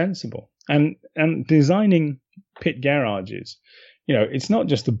something sensible. And designing pit garages, you know, it's not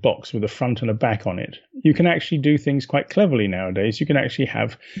just a box with a front and a back on it. You can actually do things quite cleverly nowadays. You can actually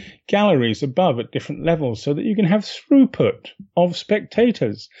have galleries above at different levels so that you can have throughput of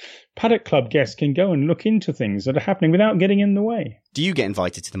spectators. Paddock Club guests can go and look into things that are happening without getting in the way. Do you get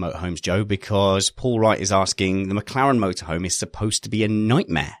invited to the motorhomes, Joe? Because Paul Wright is asking, the McLaren motorhome is supposed to be a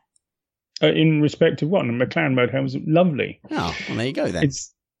nightmare. In respect of what? And McLaren motorhome is lovely. Oh, well, there you go then.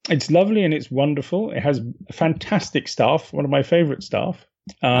 It's lovely and it's wonderful. It has fantastic staff, one of my favourite staff.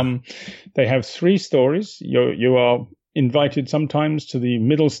 They have 3 stories. You are invited sometimes to the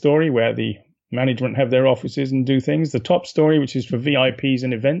middle story where the management have their offices and do things. The top story, which is for VIPs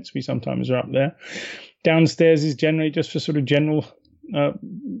and events, we sometimes are up there. Downstairs is generally just for sort of general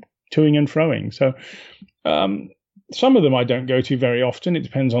toing and froing. So some of them I don't go to very often. It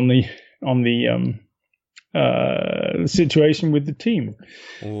depends on the situation with the team.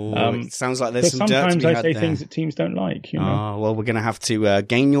 It sounds like there's some dirt to be had sometimes I say there. things that teams don't like. You know? Well, we're going to have to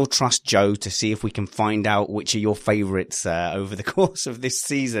gain your trust, Joe, to see if we can find out which are your favourites over the course of this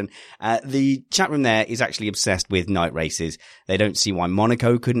season. The chat room there is actually obsessed with night races. They don't see why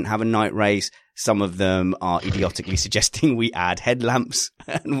Monaco couldn't have a night race. Some of them are idiotically suggesting we add headlamps,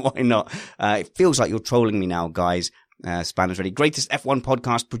 and why not? It feels like you're trolling me now, guys. Spanner's ready. Greatest F1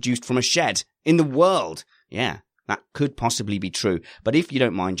 podcast produced from a shed in the world. Yeah, that could possibly be true. But if you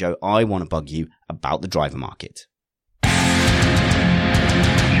don't mind, Joe, I want to bug you about the driver market.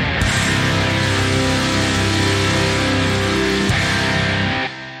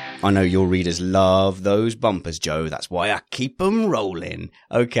 I know your readers love those bumpers, Joe. That's why I keep them rolling.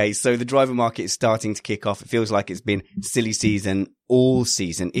 Okay, so the driver market is starting to kick off. It feels like it's been silly season all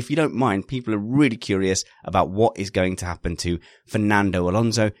season. If you don't mind, people are really curious about what is going to happen to Fernando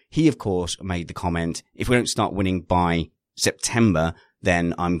Alonso. He, of course, made the comment, if we don't start winning by September,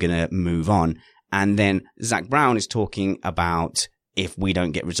 then I'm going to move on. And then Zach Brown is talking about if we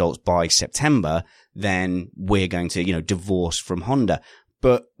don't get results by September, then we're going to, divorce from Honda.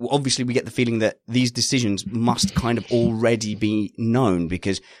 But obviously we get the feeling that these decisions must kind of already be known,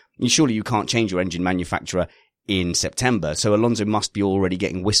 because surely you can't change your engine manufacturer in September. So Alonso must be already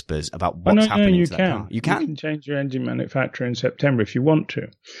getting whispers about what's happening to that car. You can? You can change your engine manufacturer in September if you want to.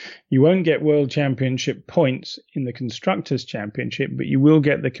 You won't get World Championship points in the Constructors' Championship, but you will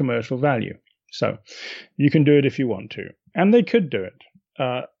get the commercial value. So you can do it if you want to. And they could do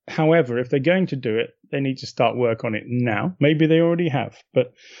it. However, if they're going to do it, they need to start work on it now. Maybe they already have,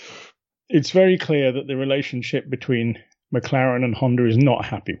 but it's very clear that the relationship between McLaren and Honda is not a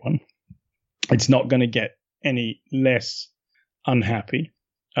happy one. It's not going to get any less unhappy.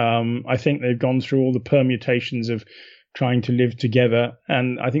 I think they've gone through all the permutations of trying to live together,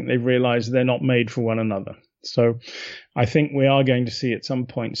 and I think they've realized they're not made for one another. So I think we are going to see at some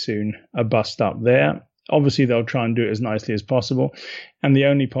point soon a bust up there. Obviously, they'll try and do it as nicely as possible. And the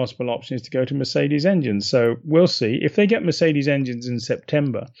only possible option is to go to Mercedes engines. So we'll see. If they get Mercedes engines in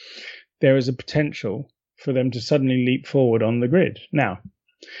September, there is a potential for them to suddenly leap forward on the grid. Now,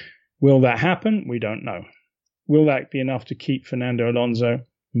 will that happen? We don't know. Will that be enough to keep Fernando Alonso?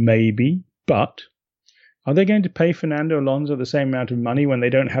 Maybe. But are they going to pay Fernando Alonso the same amount of money when they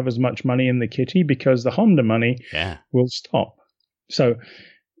don't have as much money in the kitty? Because the Honda money will stop. So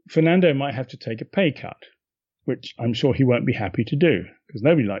Fernando might have to take a pay cut, which I'm sure he won't be happy to do, because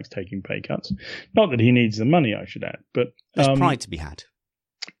nobody likes taking pay cuts. Not that he needs the money, I should add, but there's pride to be had.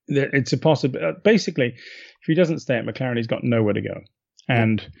 It's a possibility. Basically, if he doesn't stay at McLaren, he's got nowhere to go,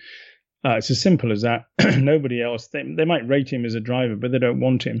 and it's as simple as that. Nobody else. They might rate him as a driver, but they don't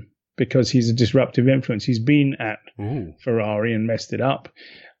want him because he's a disruptive influence. He's been at Ferrari and messed it up.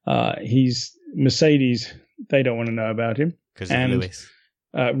 He's Mercedes. They don't want to know about him because of Lewis.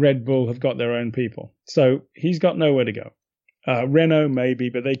 Red Bull have got their own people. So he's got nowhere to go. Renault maybe,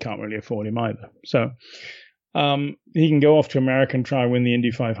 but they can't really afford him either. So he can go off to America and try and win the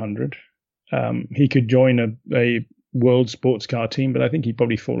Indy 500. He could join a world sports car team, but I think he'd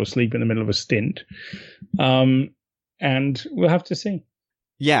probably fall asleep in the middle of a stint. And we'll have to see.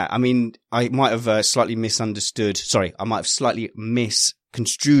 Yeah, I mean, I might have slightly misunderstood. Sorry, I might have slightly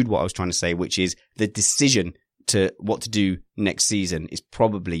misconstrued what I was trying to say, which is the decision to what to do next season is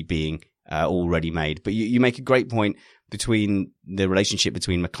probably being already made. But you make a great point between the relationship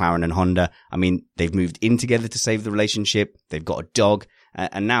between McLaren and Honda. I mean, they've moved in together to save the relationship. They've got a dog.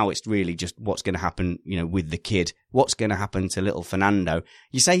 And now it's really just what's going to happen, with the kid. What's going to happen to little Fernando?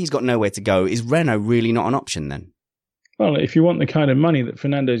 You say he's got nowhere to go. Is Renault really not an option then? Well, if you want the kind of money that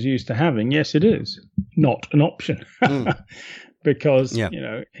Fernando's used to having, yes, it is not an option. Because,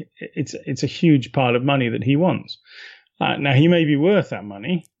 it's a huge pile of money that he wants. Now, he may be worth that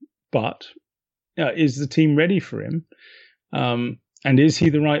money, but is the team ready for him? And is he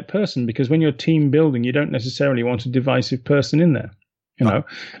the right person? Because when you're team building, you don't necessarily want a divisive person in there.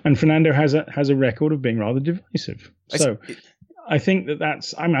 And Fernando has a record of being rather divisive. So I think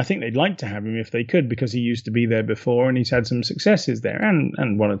I think they'd like to have him if they could, because he used to be there before and he's had some successes there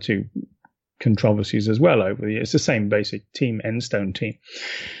and one or two controversies as well over the years. It's the same basic team, Enstone team.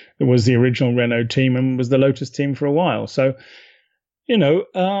 It was the original Renault team and was the Lotus team for a while. So,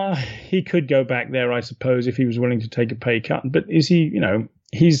 he could go back there, I suppose, if he was willing to take a pay cut. But is he,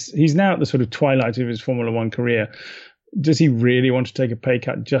 he's now at the sort of twilight of his Formula One career. Does he really want to take a pay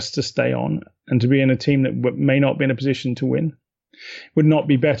cut just to stay on and to be in a team that may not be in a position to win? Would not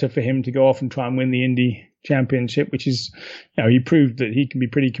be better for him to go off and try and win the Indy Championship, which is, he proved that he can be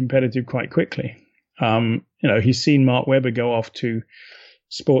pretty competitive quite quickly. He's seen Mark Webber go off to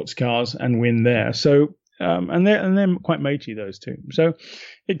sports cars and win there. So, and they're quite matey, those two. So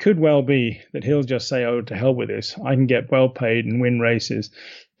it could well be that he'll just say, oh, to hell with this. I can get well paid and win races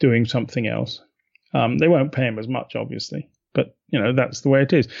doing something else. They won't pay him as much, obviously, but, that's the way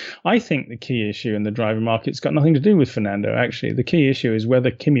it is. I think the key issue in the driver market's got nothing to do with Fernando, actually. The key issue is whether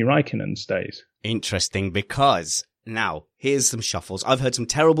Kimi Räikkönen stays. Interesting, because now here's some shuffles. I've heard some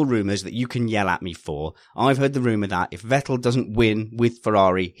terrible rumours that you can yell at me for. I've heard the rumour that if Vettel doesn't win with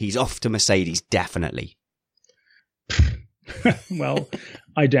Ferrari, he's off to Mercedes, definitely. Well,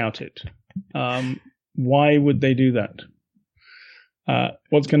 I doubt it. Why would they do that?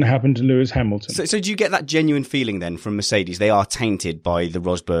 What's going to happen to Lewis Hamilton? So do you get that genuine feeling then from Mercedes? They are tainted by the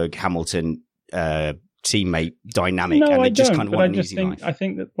Rosberg-Hamilton teammate dynamic, no, and they I just don't, kind of but want an easy life. I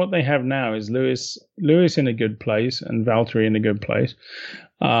think that what they have now is Lewis in a good place and Valtteri in a good place.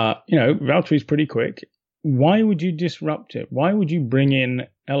 Valtteri's pretty quick. Why would you disrupt it? Why would you bring in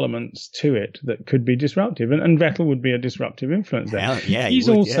elements to it that could be disruptive? And Vettel would be a disruptive influence there. Yeah, he's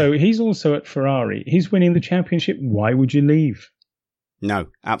also at Ferrari. He's winning the championship. Why would you leave? No,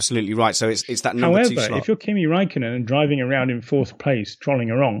 absolutely right. So it's that number 2 slot. However, if you're Kimi Räikkönen and driving around in 4th place, trolling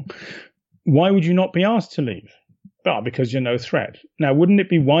along, why would you not be asked to leave? Well, because you're no threat. Now, wouldn't it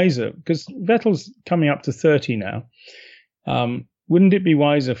be wiser, because Vettel's coming up to 30 now, wouldn't it be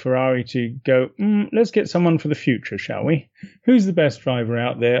wiser for Ferrari to go, let's get someone for the future, shall we? Who's the best driver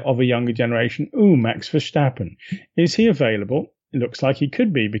out there of a younger generation? Max Verstappen. Is he available? It looks like he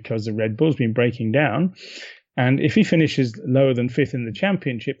could be, because the Red Bull's been breaking down. And if he finishes lower than 5th in the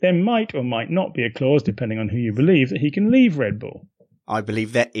championship, there might or might not be a clause, depending on who you believe, that he can leave Red Bull. I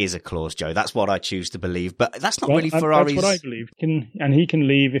believe there is a clause, Joe. That's what I choose to believe. But that's not really Ferrari's... That's what I believe. And he can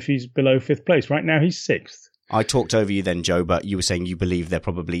leave if he's below 5th place. Right now, he's 6th. I talked over you then, Joe, but you were saying you believe there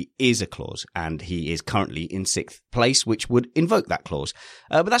probably is a clause, and he is currently in 6th place, which would invoke that clause.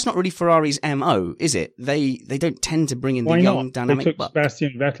 But that's not really Ferrari's MO, is it? They don't tend to bring in the young, dynamic... They took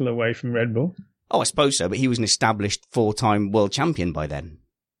Sebastian Vettel away from Red Bull. Oh, I suppose so, but he was an established 4-time world champion by then.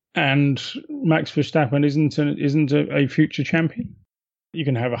 And Max Verstappen isn't a future champion. You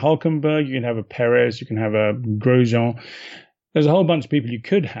can have a Hülkenberg, you can have a Perez, you can have a Grosjean. There's a whole bunch of people you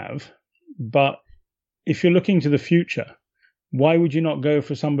could have, but if you're looking to the future, why would you not go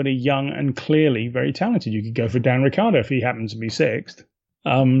for somebody young and clearly very talented? You could go for Dan Ricciardo if he happens to be 6th.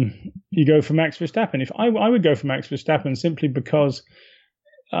 You go for Max Verstappen. I would go for Max Verstappen simply because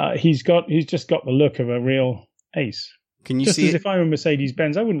he's just got the look of a real ace. Can you just see as if I were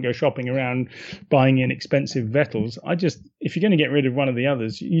Mercedes-Benz, I wouldn't go shopping around buying inexpensive Vettels. If you're going to get rid of one of the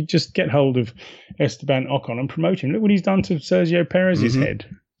others, you just get hold of Esteban Ocon and promote him. Look what he's done to Sergio Perez's head.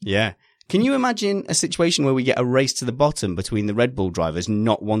 Yeah. Can you imagine a situation where we get a race to the bottom between the Red Bull drivers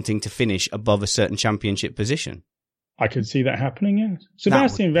not wanting to finish above a certain championship position? I could see that happening, yes.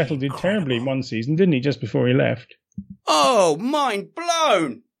 Sebastian Vettel did terribly one season, didn't he, just before he left? Oh, mind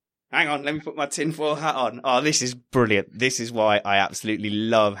blown! Hang on, let me put my tinfoil hat on. Oh, this is brilliant. This is why I absolutely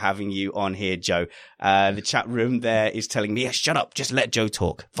love having you on here, Joe. The chat room there is telling me, shut up, just let Joe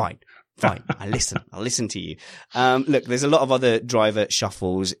talk. Fine. I'll listen to you. Look, there's a lot of other driver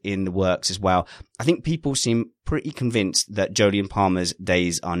shuffles in the works as well. I think people seem pretty convinced that Jolyon Palmer's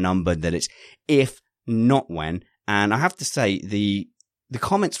days are numbered, that it's if, not when. And I have to say, the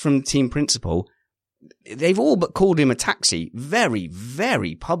comments from the team principal they've all but called him a taxi very,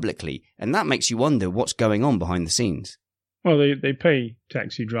 very publicly. And that makes you wonder what's going on behind the scenes. Well, they pay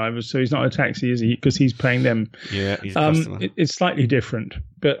taxi drivers, so he's not a taxi, is he? Because he's paying them. Yeah, he's a customer. It's slightly different.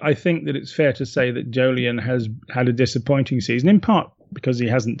 But I think that it's fair to say that Jolyon has had a disappointing season, in part because he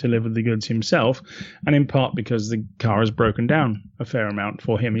hasn't delivered the goods himself, and in part because the car has broken down a fair amount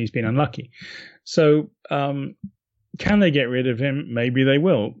for him. He's been unlucky. So can they get rid of him? Maybe they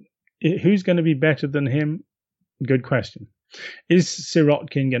will. Who's going to be better than him? Good question. Is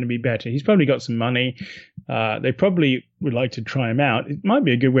Sirotkin going to be better? He's probably got some money. They probably would like to try him out. It might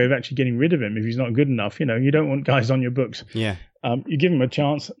be a good way of actually getting rid of him if he's not good enough. You know, you don't want guys on your books. Yeah. You give them a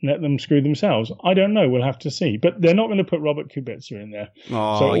chance, let them screw themselves. I don't know. We'll have to see. But they're not going to put Robert Kubica in there.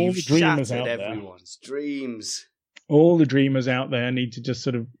 Oh, so all you've the dreamers shattered out everyone's dreams. All the dreamers out there need to just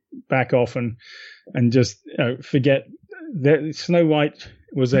sort of back off and just forget that Snow White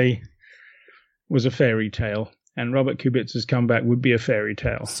was a fairy tale. And Robert Kubica's comeback would be a fairy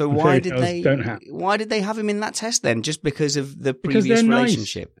tale. So why did they have him in that test then? Just because of the previous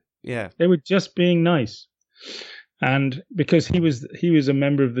relationship? Nice. Yeah, they were just being nice, and because he was a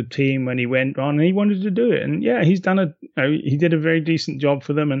member of the team when he went on, and he wanted to do it. And yeah, he did a very decent job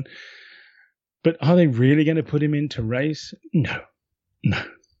for them. But are they really going to put him into race? No.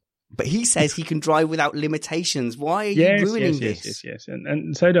 But he says he can drive without limitations. Why are you ruining this? Yes.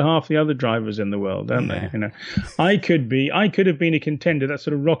 And so do half the other drivers in the world, don't they? You know, I could have been a contender. That's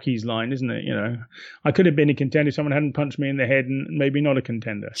sort of Rocky's line, isn't it? You know, I could have been a contender if someone hadn't punched me in the head, and maybe not a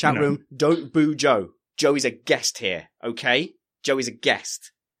contender. Chat room, don't boo Joe. Joe is a guest here, okay? Joe is a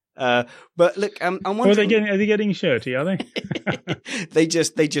guest. But look, I'm wondering. Are they getting shirty? Are they? they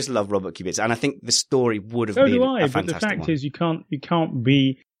just love Robert Kubica, and I think the story would have been a fantastic one. But the fact is, you can't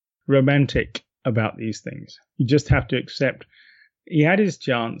be romantic about these things. You just have to accept he had his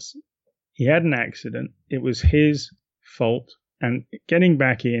chance. He had an accident. It was his fault. And getting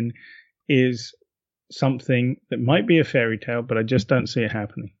back in is something that might be a fairy tale, but I just don't see it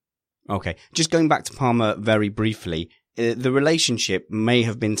happening. Okay. Just going back to Palmer very briefly, the relationship may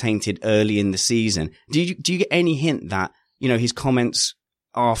have been tainted early in the season. Do you get any hint that, you know, his comments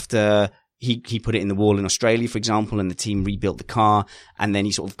after he put it in the wall in Australia, for example, and the team rebuilt the car, and then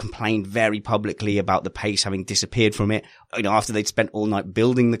he sort of complained very publicly about the pace having disappeared from it, you know, after they'd spent all night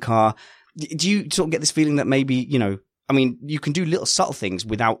building the car. Do you sort of get this feeling that maybe, you know, I mean, you can do little subtle things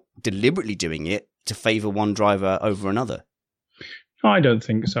without deliberately doing it to favour one driver over another? I don't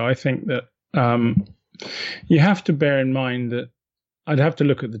think so. I think that you have to bear in mind that I'd have to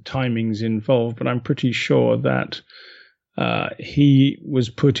look at the timings involved, but I'm pretty sure that he was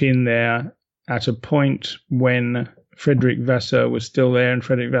put in there at a point when Frederick Vasseur was still there, and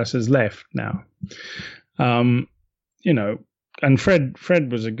Frederick Vasseur's left now. You know, and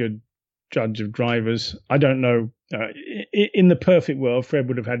Fred was a good judge of drivers. I don't know. In the perfect world, Fred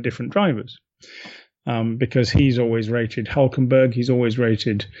would have had different drivers because he's always rated Hülkenberg, he's always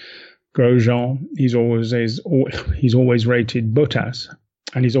rated Grosjean, he's always rated Bottas,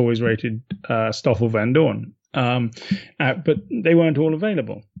 and he's always rated Stoffel Van Dorn. But they weren't all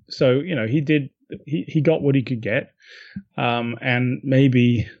available. So, you know, he got what he could get. And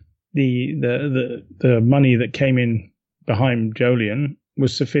maybe the money that came in behind Jolyon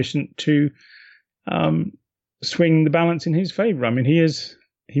was sufficient to swing the balance in his favor. I mean, he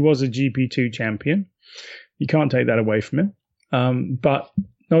was a GP2 champion. You can't take that away from him. But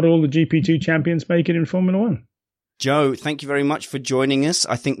not all the GP2 champions make it in Formula One. Joe, thank you very much for joining us.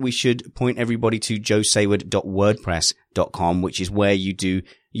 I think we should point everybody to joesayward.wordpress.com, which is where you do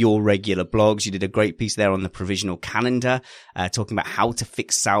your regular blogs. You did a great piece there on the provisional calendar, talking about how to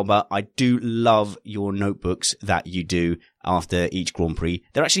fix Sauber. I do love your notebooks that you do after each Grand Prix.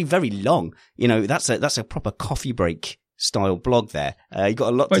 They're actually very long. You know, that's a proper coffee break style blog there. You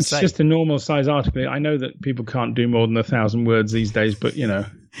got a lot to say. It's just a normal size article. I know that people can't do more than 1,000 words these days, but you know,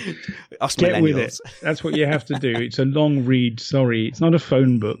 get with it. That's what you have to do. It's a long read. Sorry, it's not a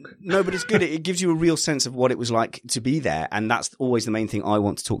phone book. No, but it's good. It gives you a real sense of what it was like to be there, and that's always the main thing I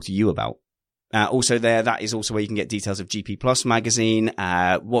want to talk to you about. Also that is also where you can get details of GP Plus magazine.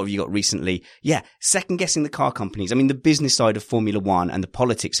 What have you got recently? Yeah, second guessing the car companies. I mean, the business side of Formula One and the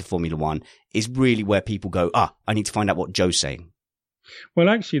politics of Formula One is really where people go, I need to find out what Joe's saying. Well,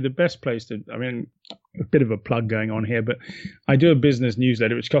 actually, the best place I mean, a bit of a plug going on here, but I do a business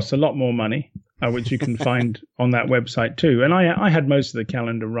newsletter, which costs a lot more money, which you can find on that website too. And I had most of the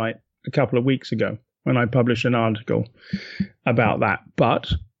calendar right a couple of weeks ago when I published an article about that. But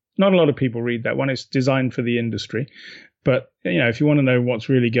not a lot of people read that one. It's designed for the industry. But, you know, if you want to know what's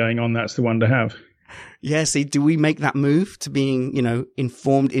really going on, that's the one to have. Yeah, see, do we make that move to being,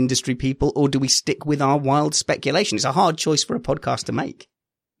 informed industry people, or do we stick with our wild speculation? It's a hard choice for a podcast to make.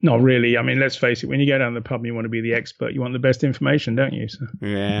 Not really. I mean, let's face it. When you go down the pub, you want to be the expert. You want the best information, don't you? So.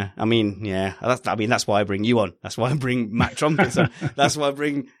 Yeah. That's why I bring you on. That's why I bring Matt Trumpets on. That's why I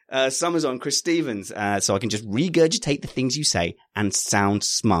bring Summers on, Chris Stevens, so I can just regurgitate the things you say and sound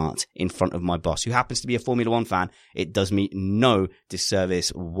smart in front of my boss, who happens to be a Formula One fan. It does me no disservice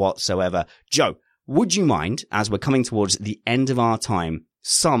whatsoever. Joe, would you mind, as we're coming towards the end of our time,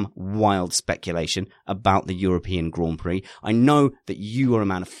 some wild speculation about the European Grand Prix? I know that you are a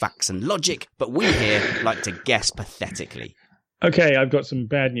man of facts and logic, but we here like to guess pathetically. Okay, I've got some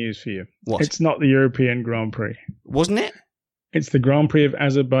bad news for you. What? It's not the European Grand Prix. Wasn't it? It's the Grand Prix of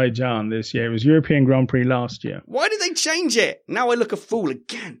Azerbaijan this year. It was European Grand Prix last year. Why did they change it? Now I look a fool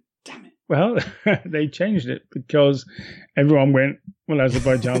again. Damn it. Well, they changed it because everyone went, well,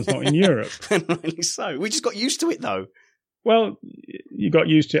 Azerbaijan's not in Europe. And rightly so. We just got used to it, though. Well, you got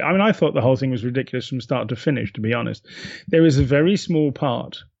used to it. I mean, I thought the whole thing was ridiculous from start to finish, to be honest. There is a very small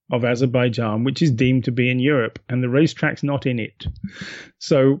part of Azerbaijan which is deemed to be in Europe, and the racetrack's not in it.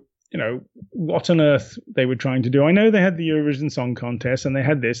 So, what on earth they were trying to do. I know they had the Eurovision Song Contest, and they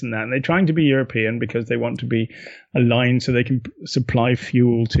had this and that, and they're trying to be European because they want to be aligned so they can supply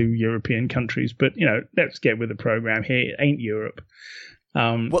fuel to European countries. But, let's get with the program here. It ain't Europe.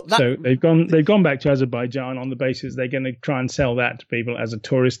 So they've gone back to Azerbaijan on the basis they're going to try and sell that to people as a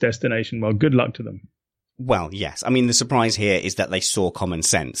tourist destination. Well, good luck to them. Well, yes. I mean, the surprise here is that they saw common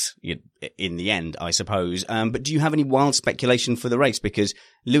sense in the end, I suppose. But do you have any wild speculation for the race? Because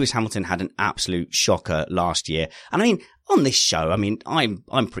Lewis Hamilton had an absolute shocker last year. And I mean, on this show, I mean,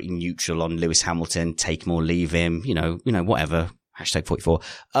 I'm pretty neutral on Lewis Hamilton. Take him or leave him, whatever. #44.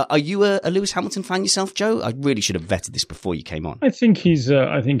 Are you a Lewis Hamilton fan yourself, Joe? I really should have vetted this before you came on. I think he's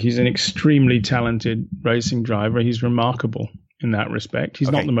an extremely talented racing driver. He's remarkable in that respect.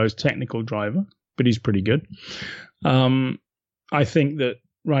 He's not the most technical driver, but he's pretty good. I think that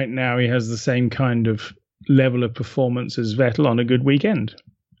right now he has the same kind of level of performance as Vettel on a good weekend.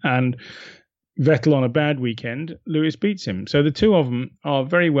 And Vettel on a bad weekend, Lewis beats him. So the two of them are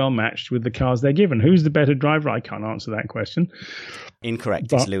very well matched with the cars they're given. Who's the better driver? I can't answer that question.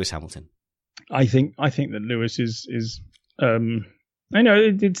 Incorrect. It's Lewis Hamilton. I think that Lewis is I know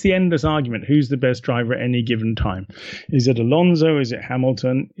it's the endless argument. Who's the best driver at any given time? Is it Alonso? Is it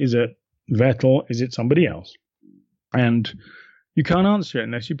Hamilton? Is it Vettel? Is it somebody else? And you can't answer it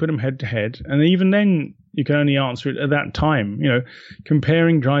unless you put them head to head. And even then, you can only answer it at that time.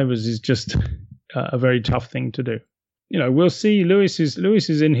 Comparing drivers is just a very tough thing to do. We'll see. Lewis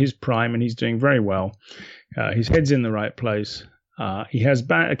is in his prime and he's doing very well. His head's in the right place. He has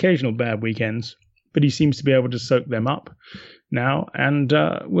occasional bad weekends, but he seems to be able to soak them up now. And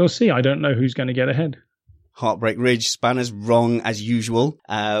we'll see. I don't know who's going to get ahead. Heartbreak Ridge, Spanner's wrong as usual.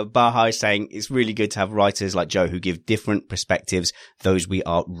 Baha is saying it's really good to have writers like Joe who give different perspectives, those we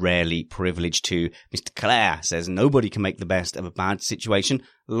are rarely privileged to. Mr. Clare says nobody can make the best of a bad situation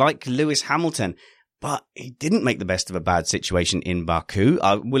like Lewis Hamilton. But he didn't make the best of a bad situation in Baku.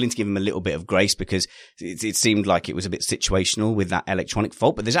 I'm willing to give him a little bit of grace because it seemed like it was a bit situational with that electronic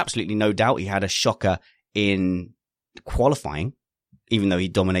fault. But there's absolutely no doubt he had a shocker in qualifying, even though he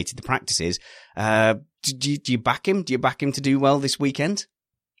dominated the practices. Do you back him? Do you back him to do well this weekend?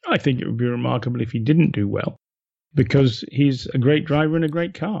 I think it would be remarkable if he didn't do well because he's a great driver in a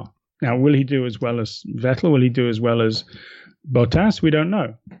great car. Now, will he do as well as Vettel? Will he do as well as Bottas? We don't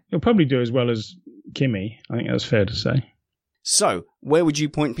know. He'll probably do as well as Kimi. I think that's fair to say. So, where would you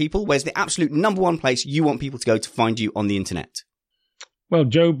point people? Where's the absolute number one place you want people to go to find you on the internet? Well,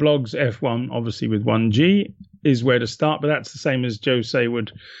 Joe Blogs F1, obviously with 1G, is where to start, but that's the same as Joe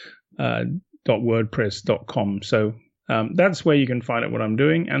Saywood .wordpress.com. So that's where you can find out what I'm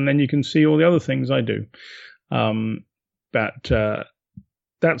doing, and then you can see all the other things I do. But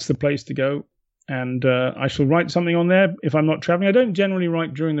that's the place to go, and I shall write something on there if I'm not traveling. I don't generally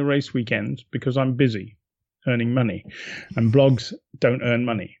write during the race weekends because I'm busy earning money, and blogs don't earn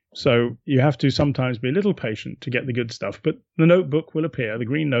money. So you have to sometimes be a little patient to get the good stuff. But the notebook will appear, the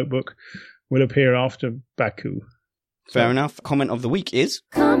green notebook will appear after Baku. Fair enough. Comment of the week is?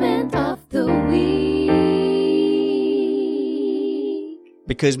 Comment of the week.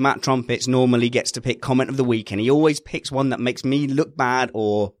 Because Matt Trumpets normally gets to pick comment of the week, and he always picks one that makes me look bad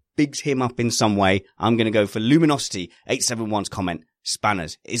or bigs him up in some way, I'm going to go for Luminosity 871's comment.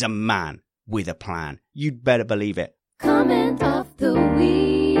 Spanners is a man with a plan. You'd better believe it. Comment of the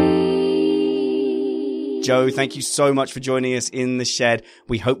week. Joe, thank you so much for joining us in the shed.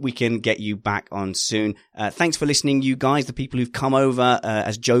 We hope we can get you back on soon. Thanks for listening, you guys, the people who've come over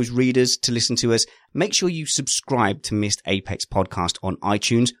as Joe's readers to listen to us. Make sure you subscribe to Missed Apex Podcast on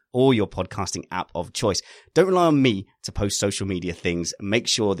iTunes or your podcasting app of choice. Don't rely on me to post social media things. Make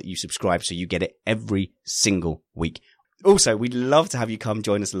sure that you subscribe so you get it every single week. Also, we'd love to have you come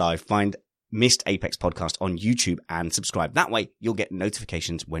join us live. Find Missed Apex Podcast on YouTube and subscribe. That way, you'll get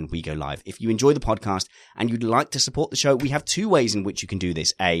notifications when we go live. If you enjoy the podcast and you'd like to support the show, we have two ways in which you can do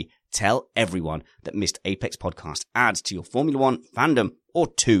this. A, tell everyone that Missed Apex Podcast adds to your Formula One fandom. Or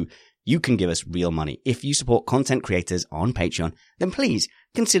two, you can give us real money. If you support content creators on Patreon, then please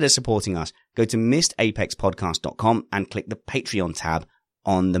consider supporting us. Go to missedapexpodcast.com and click the Patreon tab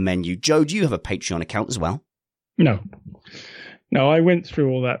on the menu. Joe, do you have a Patreon account as well? No, I went through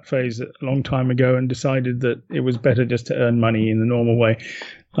all that phase a long time ago and decided that it was better just to earn money in the normal way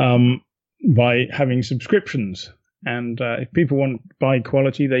by having subscriptions. And if people want to buy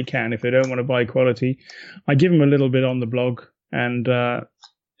quality, they can. If they don't want to buy quality, I give them a little bit on the blog, and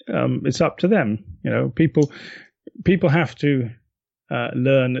it's up to them. You know, people have to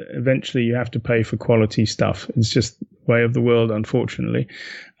learn. Eventually, you have to pay for quality stuff. It's just the way of the world, unfortunately.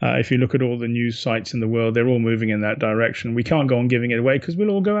 If you look at all the news sites in the world, they're all moving in that direction. We can't go on giving it away because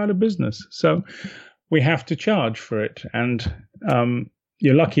we'll all go out of business. So we have to charge for it. And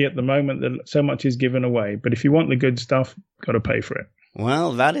you're lucky at the moment that so much is given away. But if you want the good stuff, got to pay for it.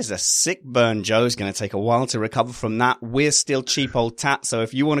 Well, that is a sick burn, Joe. It's going to take a while to recover from that. We're still cheap old tat. So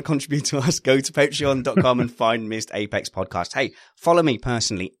if you want to contribute to us, go to patreon.com and find Missed Apex Podcast. Hey, follow me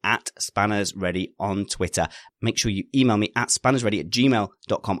personally at SpannersReady on Twitter. Make sure you email me at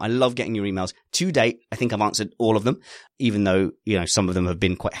spannersready@gmail.com. I love getting your emails. To date, I think I've answered all of them, even though, you know, some of them have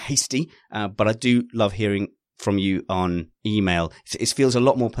been quite hasty. But I do love hearing from you on email. It feels a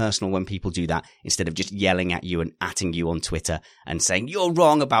lot more personal when people do that instead of just yelling at you and atting you on Twitter and saying you're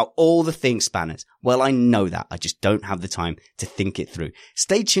wrong about all the things, Spanners. Well, I know that. I just don't have the time to think it through.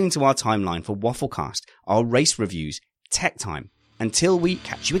 Stay tuned to our timeline for Wafflecast, our race reviews, tech time. Until we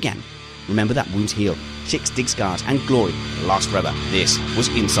catch you again, remember that wounds heal, chicks dig scars, and glory lasts forever. This was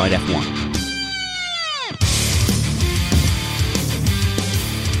Inside F1.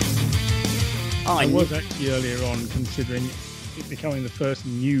 I was actually earlier on considering it becoming the first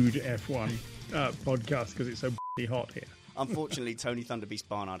nude F1 podcast because it's so hot here. Unfortunately, Tony Thunderbeast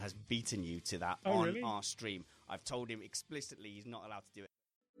Barnard has beaten you to that on really? our stream. I've told him explicitly he's not allowed to do it.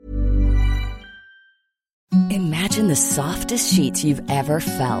 Imagine the softest sheets you've ever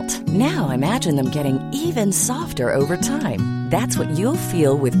felt. Now imagine them getting even softer over time. That's what you'll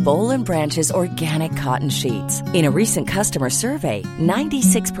feel with Boll & Branch's organic cotton sheets. In a recent customer survey,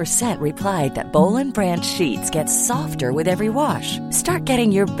 96% replied that Boll & Branch sheets get softer with every wash. Start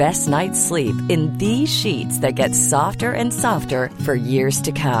getting your best night's sleep in these sheets that get softer and softer for years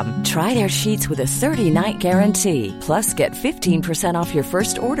to come. Try their sheets with a 30-night guarantee. Plus, get 15% off your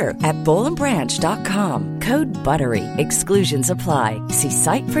first order at bollandbranch.com. Code BUTTERY. Exclusions apply. See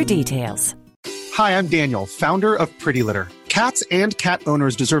site for details. Hi, I'm Daniel, founder of Pretty Litter. Cats and cat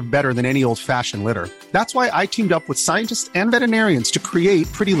owners deserve better than any old-fashioned litter. That's why I teamed up with scientists and veterinarians to create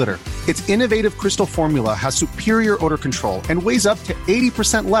Pretty Litter. Its innovative crystal formula has superior odor control and weighs up to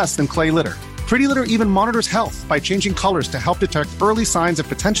 80% less than clay litter. Pretty Litter even monitors health by changing colors to help detect early signs of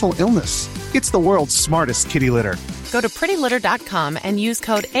potential illness. It's the world's smartest kitty litter. Go to prettylitter.com and use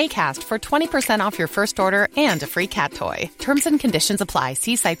code ACAST for 20% off your first order and a free cat toy. Terms and conditions apply.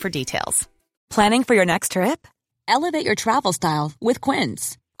 See site for details. Planning for your next trip? Elevate your travel style with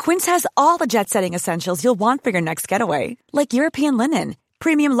Quince. Quince has all the jet-setting essentials you'll want for your next getaway, like European linen,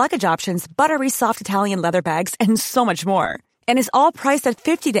 premium luggage options, buttery soft Italian leather bags, and so much more. And is all priced at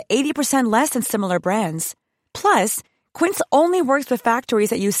 50 to 80% less than similar brands. Plus, Quince only works with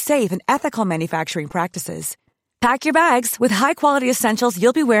factories that use safe and ethical manufacturing practices. Pack your bags with high-quality essentials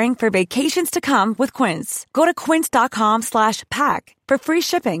you'll be wearing for vacations to come with Quince. Go to quince.com/pack for free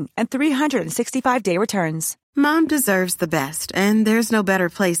shipping and 365-day returns. Mom deserves the best, and there's no better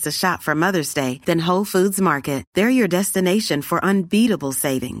place to shop for Mother's Day than Whole Foods Market. They're your destination for unbeatable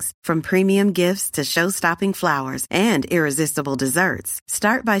savings, from premium gifts to show-stopping flowers and irresistible desserts.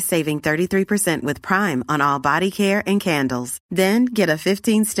 Start by saving 33% with Prime on all body care and candles. Then get a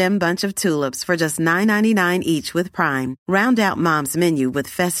 15-stem bunch of tulips for just $9.99 each with Prime. Round out Mom's menu with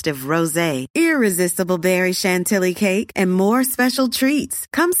festive rosé, irresistible berry chantilly cake, and more special treats.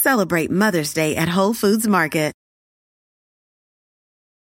 Come celebrate Mother's Day at Whole Foods Market.